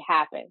that. It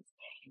happens.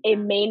 It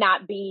may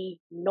not be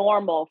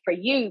normal for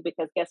you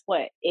because guess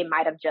what? It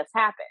might have just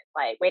happened.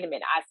 Like, wait a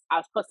minute, I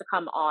was supposed to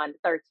come on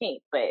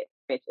 13th, but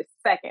bitch, it's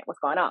second. What's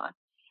going on?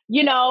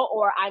 You know,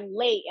 or I'm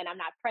late and I'm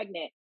not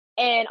pregnant.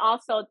 And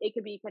also it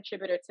could be a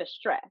contributor to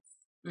stress.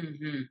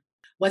 Mm-hmm.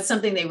 What's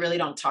something they really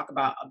don't talk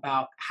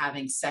about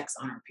having sex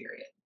on our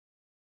period?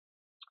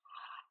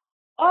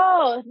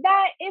 Oh,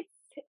 that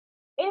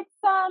it's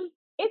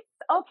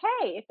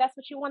okay if that's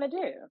what you want to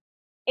do.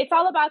 It's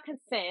all about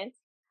consent.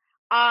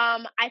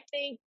 I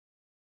think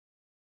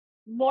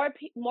more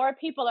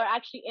people are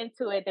actually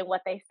into it than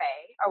what they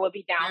say, or will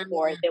be down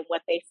for it than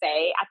what they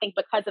say. I think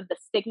because of the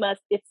stigma,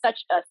 it's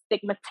such a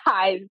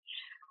stigmatized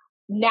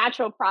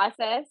natural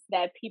process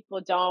that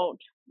people don't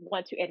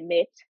want to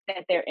admit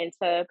that they're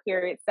into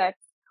period sex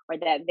or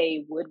that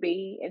they would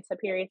be into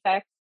period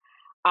sex.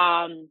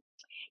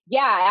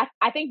 Yeah,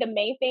 I think the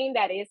main thing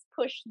that is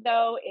pushed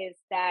though is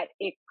that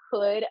it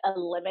could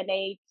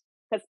eliminate,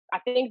 because I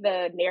think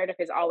the narrative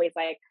is always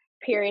like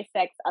period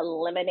sex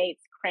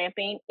eliminates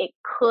cramping. It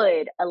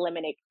could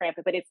eliminate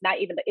cramping, but it's not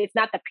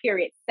the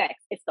period sex,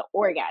 it's the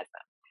orgasm.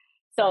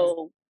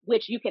 So,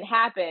 which you can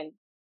happen,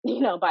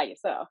 by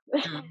yourself.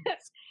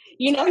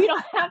 You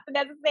don't have to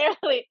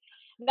necessarily,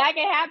 that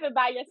can happen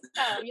by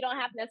yourself. You don't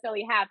have to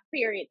necessarily have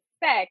period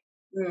sex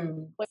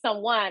with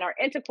someone or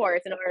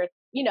intercourse in order,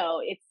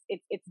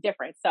 it's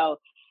different. So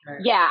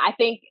yeah, I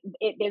think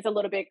there's a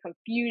little bit of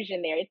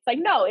confusion there. It's like,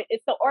 no,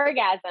 it's the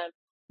orgasm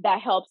that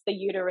helps the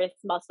uterus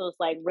muscles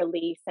like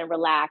release and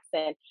relax,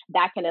 and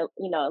that can,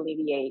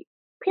 alleviate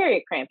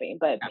period cramping.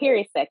 But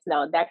period sex,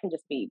 no, that can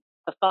just be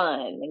for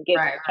fun and get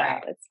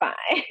child. It's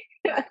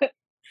fine.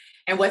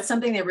 And what's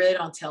something they really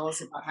don't tell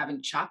us about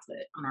having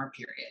chocolate on our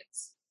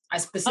periods? I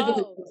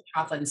specifically use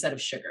chocolate instead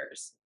of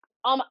sugars.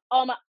 Oh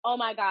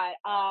my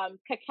God.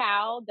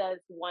 Cacao does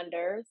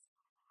wonders.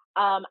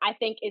 I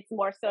think it's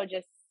more so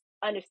just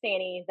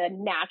understanding the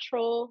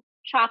natural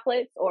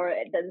chocolates, or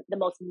the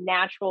most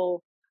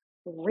natural,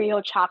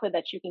 real chocolate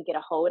that you can get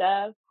a hold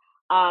of.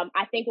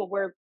 I think when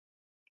we're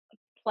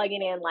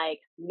plugging in like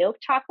milk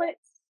chocolates,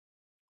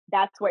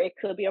 that's where it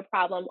could be a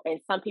problem. And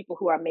some people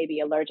who are maybe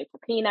allergic to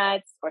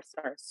peanuts or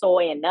certain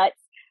soy and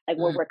nuts, like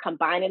when we're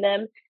combining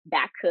them,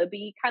 that could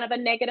be kind of a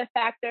negative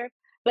factor.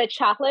 But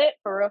chocolate,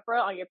 for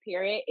real, on your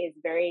period is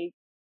very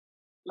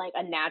like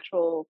a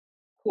natural,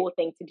 cool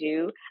thing to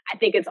do. I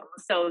think it's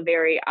also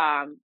very,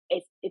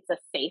 it's a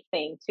safe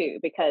thing too,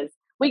 because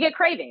we get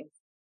cravings.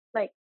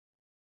 Like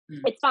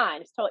it's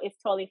fine. It's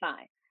totally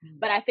fine.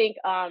 But I think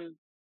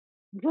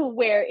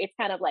where it's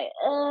kind of like,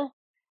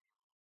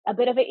 a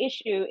bit of an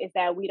issue is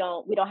that we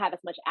don't have as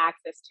much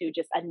access to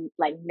just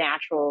like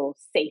natural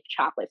safe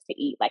chocolates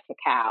to eat, like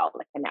cacao,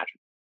 like a natural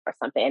or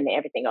something, and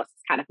everything else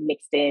is kind of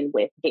mixed in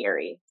with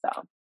dairy.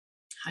 So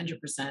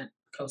 100%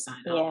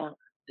 co-sign on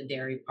the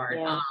dairy part.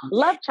 Yeah.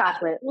 Love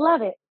chocolate,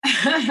 love it.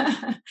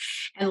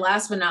 And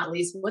last but not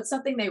least, what's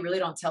something they really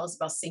don't tell us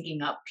about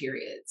syncing up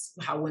periods,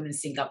 how women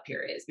sync up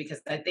periods?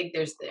 Because I think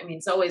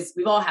it's always,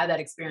 we've all had that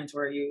experience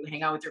where you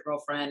hang out with your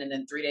girlfriend and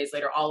then 3 days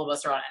later, all of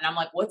us are on, and I'm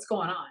like, what's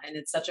going on? And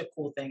it's such a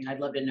cool thing. I'd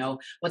love to know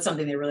what's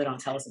something they really don't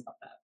tell us about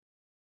that.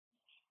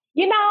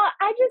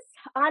 I just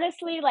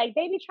honestly, like,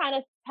 they be trying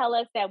to tell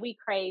us that we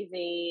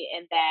crazy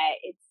and that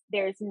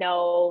there's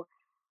no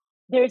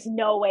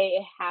way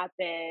it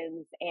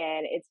happens,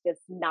 and it's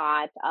just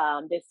not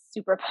this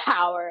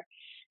superpower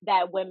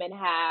that women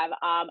have.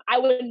 I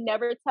would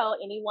never tell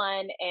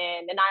anyone,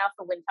 and I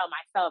also wouldn't tell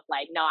myself,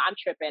 like, no, I'm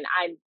tripping.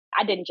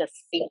 I didn't just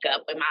sync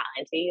up with my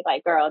auntie.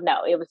 Like, girl,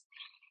 no,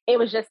 it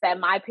was just that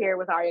my period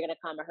was already gonna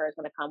come and hers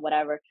gonna come,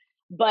 whatever.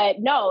 But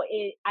no,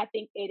 I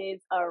think it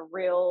is a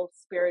real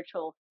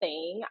spiritual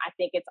thing. I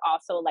think it's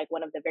also like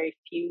one of the very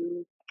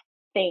few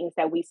things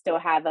that we still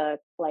have a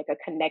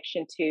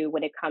connection to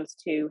when it comes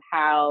to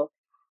how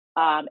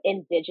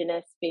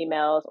indigenous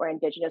females or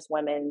indigenous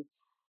women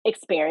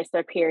experience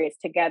their periods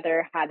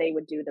together, how they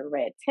would do the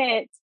red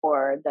tent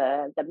or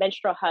the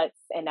menstrual huts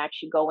and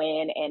actually go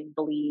in and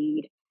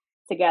bleed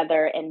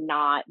together and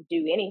not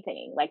do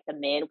anything. Like the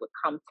men would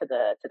come to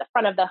the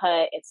front of the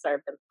hut and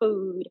serve them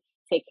food,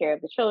 take care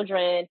of the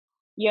children,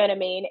 you know what I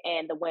mean?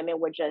 And the women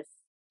were just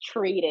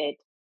treated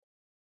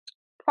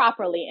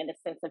properly in the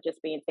sense of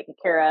just being taken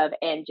care of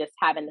and just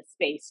having the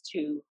space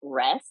to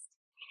rest.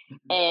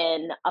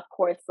 And of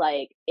course,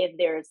 like if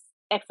there's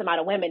X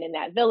amount of women in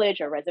that village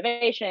or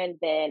reservation,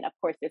 then of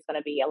course there's going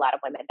to be a lot of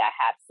women that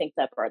have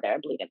synced up or they're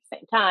bleeding at the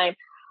same time.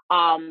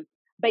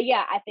 But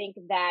yeah, I think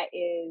that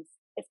is,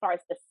 as far as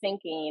the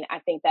syncing, I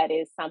think that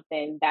is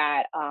something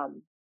that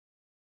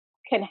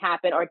can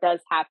happen or does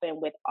happen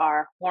with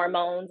our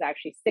hormones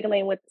actually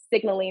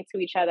signaling to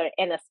each other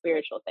in a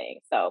spiritual thing.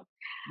 So,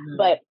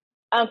 but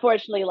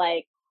unfortunately,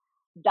 like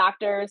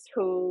doctors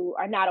who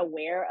are not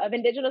aware of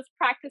indigenous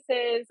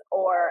practices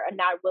or are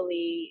not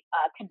really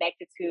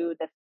connected to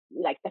the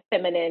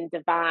feminine,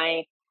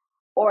 divine,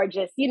 or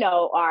just,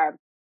 are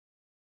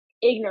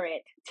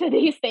ignorant to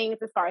these things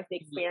as far as the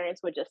experience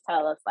would just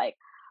tell us like,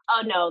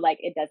 oh no, like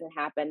it doesn't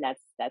happen.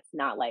 That's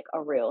not like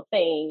a real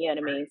thing. You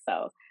know what I mean?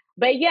 So,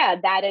 but yeah,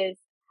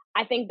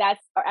 I think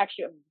that's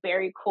actually a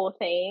very cool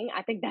thing.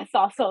 I think that's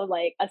also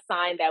like a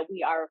sign that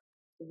we are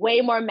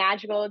way more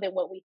magical than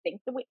what we think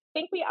we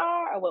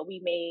are, or what we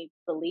may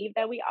believe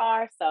that we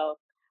are. So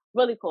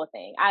really cool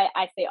thing.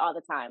 I say all the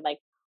time, like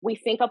we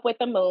sync up with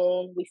the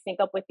moon, we sync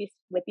up with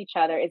each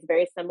other. It's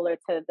very similar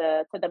to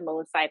the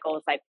moon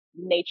cycles. Like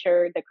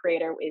nature, the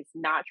creator is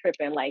not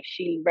tripping. Like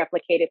she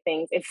replicated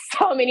things in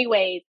so many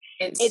ways.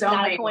 It's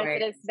not a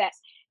coincidence that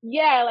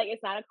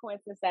it's not a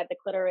coincidence that the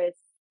clitoris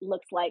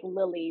looks like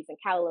lilies and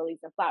calla lilies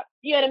and flowers.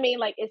 You know what I mean?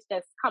 Like it's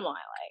just, come on,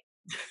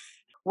 like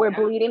we're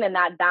bleeding and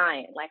not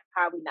dying. Like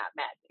how are we not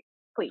magic?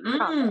 Please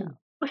calm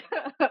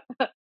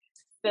down.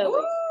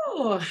 Silly.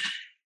 Ooh.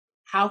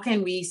 How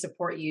can we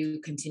support you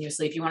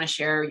continuously? If you want to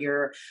share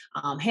your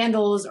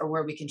handles or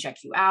where we can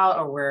check you out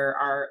or where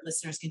our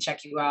listeners can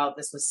check you out.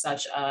 This was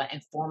such an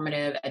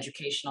informative,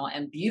 educational,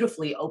 and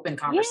beautifully open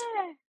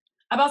conversation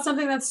about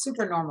something that's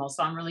super normal.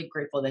 So I'm really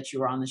grateful that you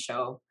were on the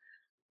show.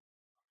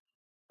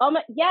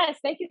 Yes,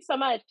 thank you so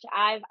much.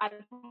 I've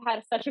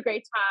had such a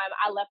great time.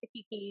 I love the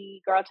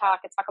Kiki girl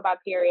talk and talk about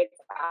periods,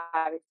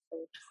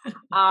 obviously.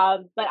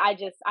 But I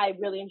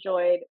really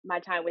enjoyed my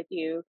time with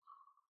you.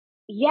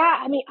 Yeah,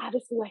 I mean,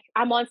 obviously, like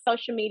I'm on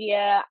social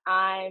media.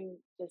 I'm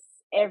just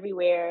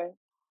everywhere,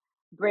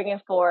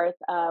 bringing forth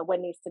what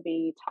needs to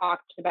be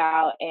talked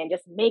about and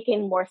just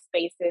making more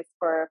spaces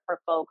for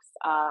folks,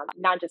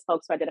 not just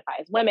folks who identify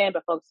as women,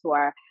 but folks who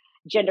are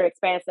gender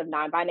expansive,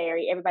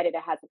 non-binary, everybody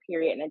that has a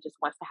period and just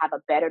wants to have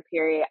a better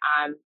period.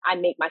 I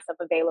make myself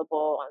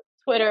available on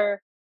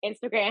Twitter,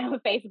 Instagram,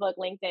 Facebook,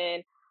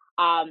 LinkedIn.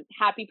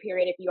 Happy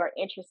Period. If you are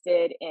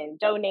interested in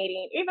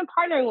donating, even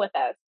partnering with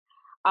us,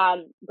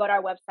 go to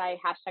our website,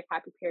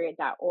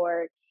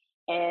 #happyperiod.org.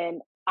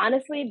 And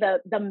honestly,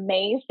 the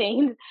main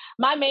thing,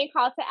 my main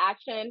call to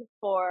action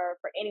for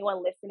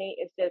anyone listening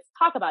is just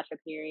talk about your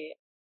period.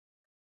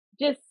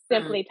 Just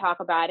simply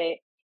talk about it.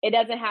 It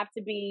doesn't have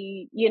to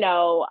be,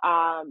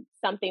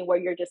 something where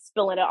you're just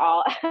spilling it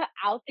all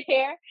out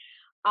there.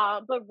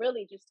 But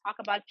really just talk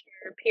about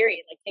your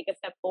period, like take a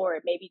step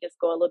forward, maybe just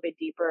go a little bit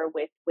deeper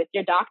with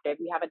your doctor. If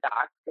you have a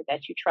doctor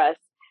that you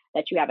trust,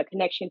 that you have a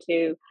connection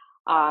to,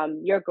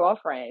 your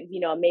girlfriends,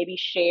 maybe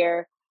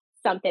share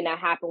something that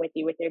happened with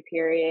you with your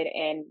period.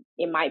 And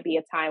it might be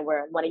a time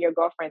where one of your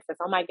girlfriends says,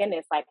 oh my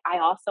goodness, like I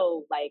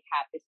also like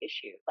have this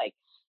issue. Like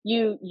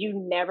you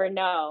never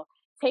know.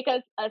 Take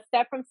a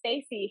step from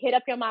Stacey, hit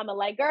up your mama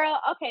like,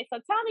 girl, okay, so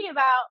tell me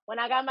about when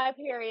I got my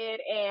period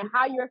and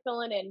how you're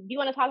feeling. And do you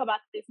want to talk about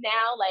this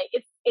now? Like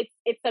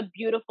it's a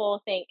beautiful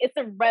thing. It's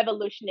a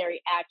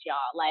revolutionary act, y'all.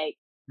 Like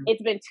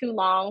it's been too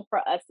long for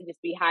us to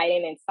just be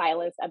hiding in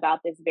silence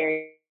about this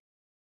very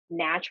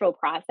natural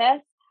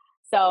process.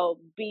 So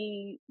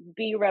be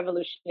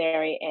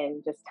revolutionary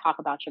and just talk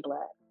about your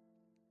blood.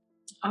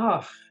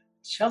 Oh,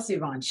 Chelsea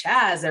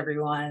VonChaz,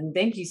 everyone.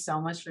 Thank you so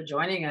much for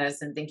joining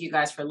us. And thank you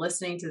guys for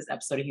listening to this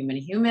episode of Human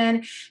to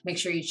Human. Make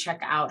sure you check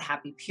out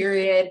Happy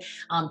Period.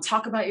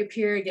 Talk about your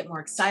period, get more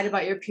excited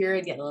about your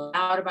period, get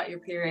loud about your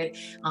period.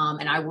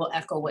 And I will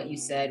echo what you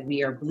said.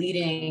 We are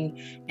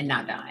bleeding and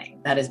not dying.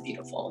 That is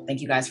beautiful.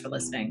 Thank you guys for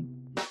listening.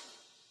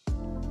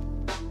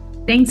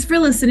 Thanks for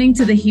listening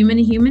to the Human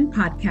to Human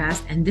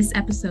podcast and this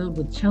episode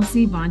with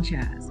Chelsea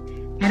VonChaz.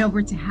 Head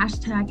over to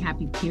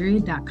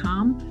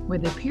 #happyperiod.com where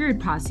the Period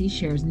Posse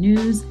shares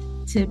news,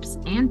 tips,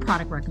 and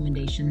product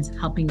recommendations,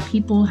 helping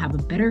people have a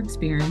better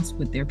experience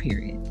with their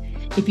period.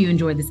 If you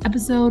enjoyed this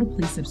episode,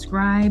 please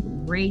subscribe,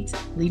 rate,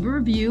 leave a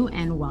review,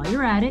 and while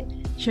you're at it,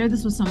 share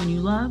this with someone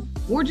you love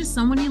or just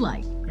someone you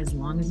like, as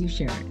long as you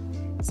share it.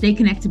 Stay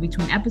connected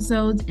between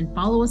episodes and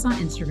follow us on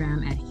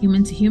Instagram at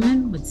Human to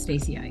Human with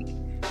Stacey Ike.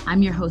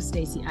 I'm your host,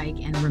 Stacey Ike,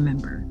 and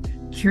remember,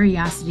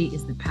 curiosity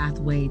is the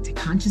pathway to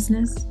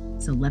consciousness,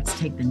 so let's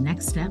take the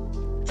next step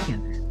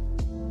together.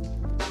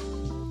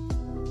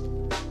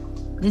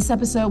 This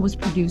episode was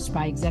produced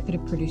by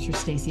executive producer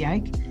Stacey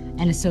Ike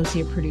and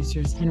associate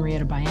producers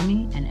Henrietta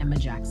Biemi and Emma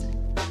Jackson.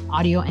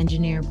 Audio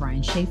engineer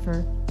Brian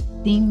Schaefer.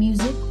 Theme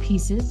music,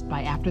 Pieces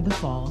by After the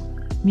Fall.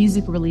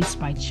 Music released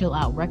by Chill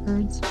Out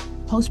Records,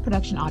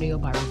 post-production audio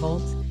by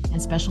Revolt,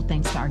 and special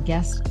thanks to our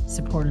guests,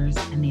 supporters,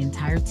 and the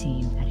entire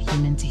team at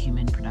Human to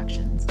Human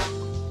Productions.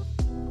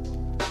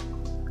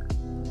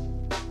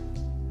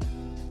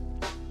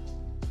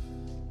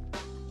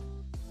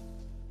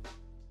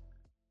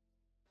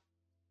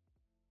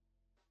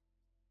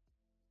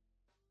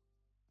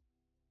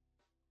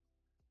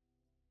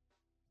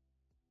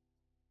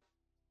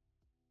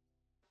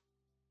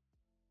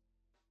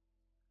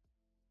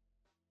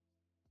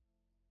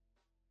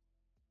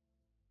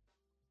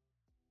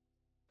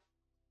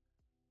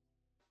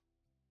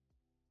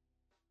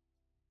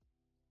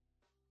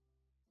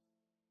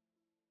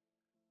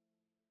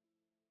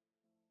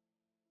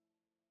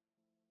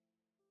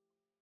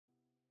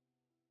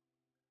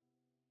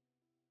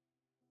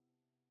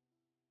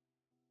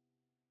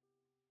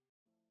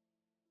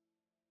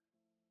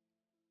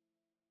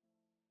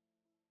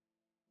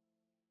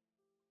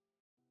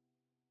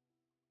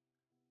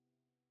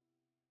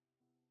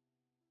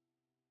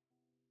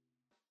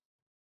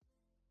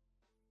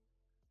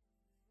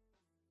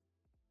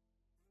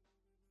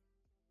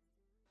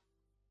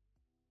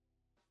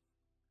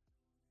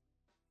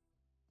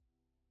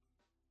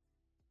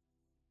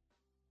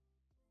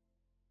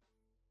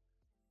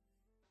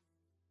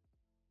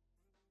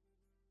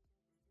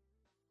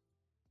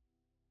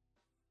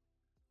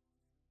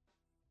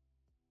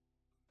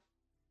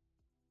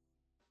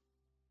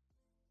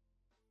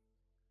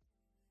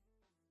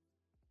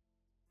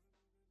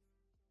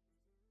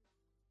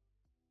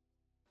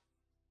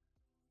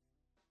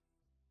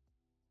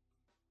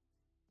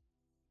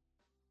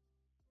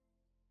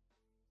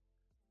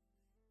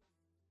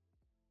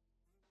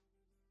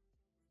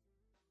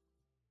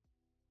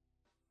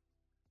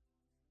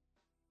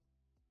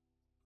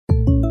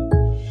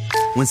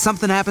 When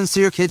something happens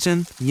to your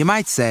kitchen, you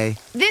might say,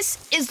 "This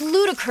is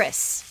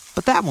ludicrous."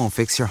 but that won't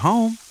fix your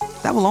home.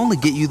 That will only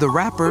get you the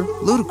rapper,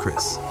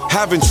 Ludacris.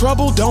 Having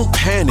trouble? Don't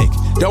panic.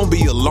 Don't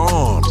be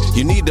alarmed.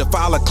 You need to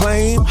file a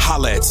claim?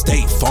 Holla at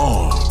State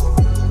Farm.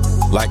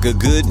 Like a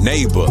good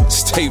neighbor,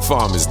 State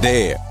Farm is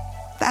there.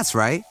 That's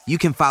right. You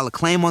can file a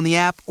claim on the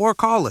app or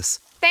call us.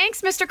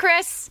 Thanks, Mr.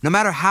 Chris. No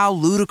matter how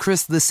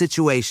ludicrous the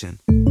situation,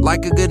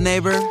 like a good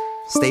neighbor,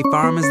 State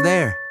Farm is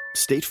there.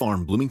 State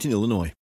Farm, Bloomington, Illinois.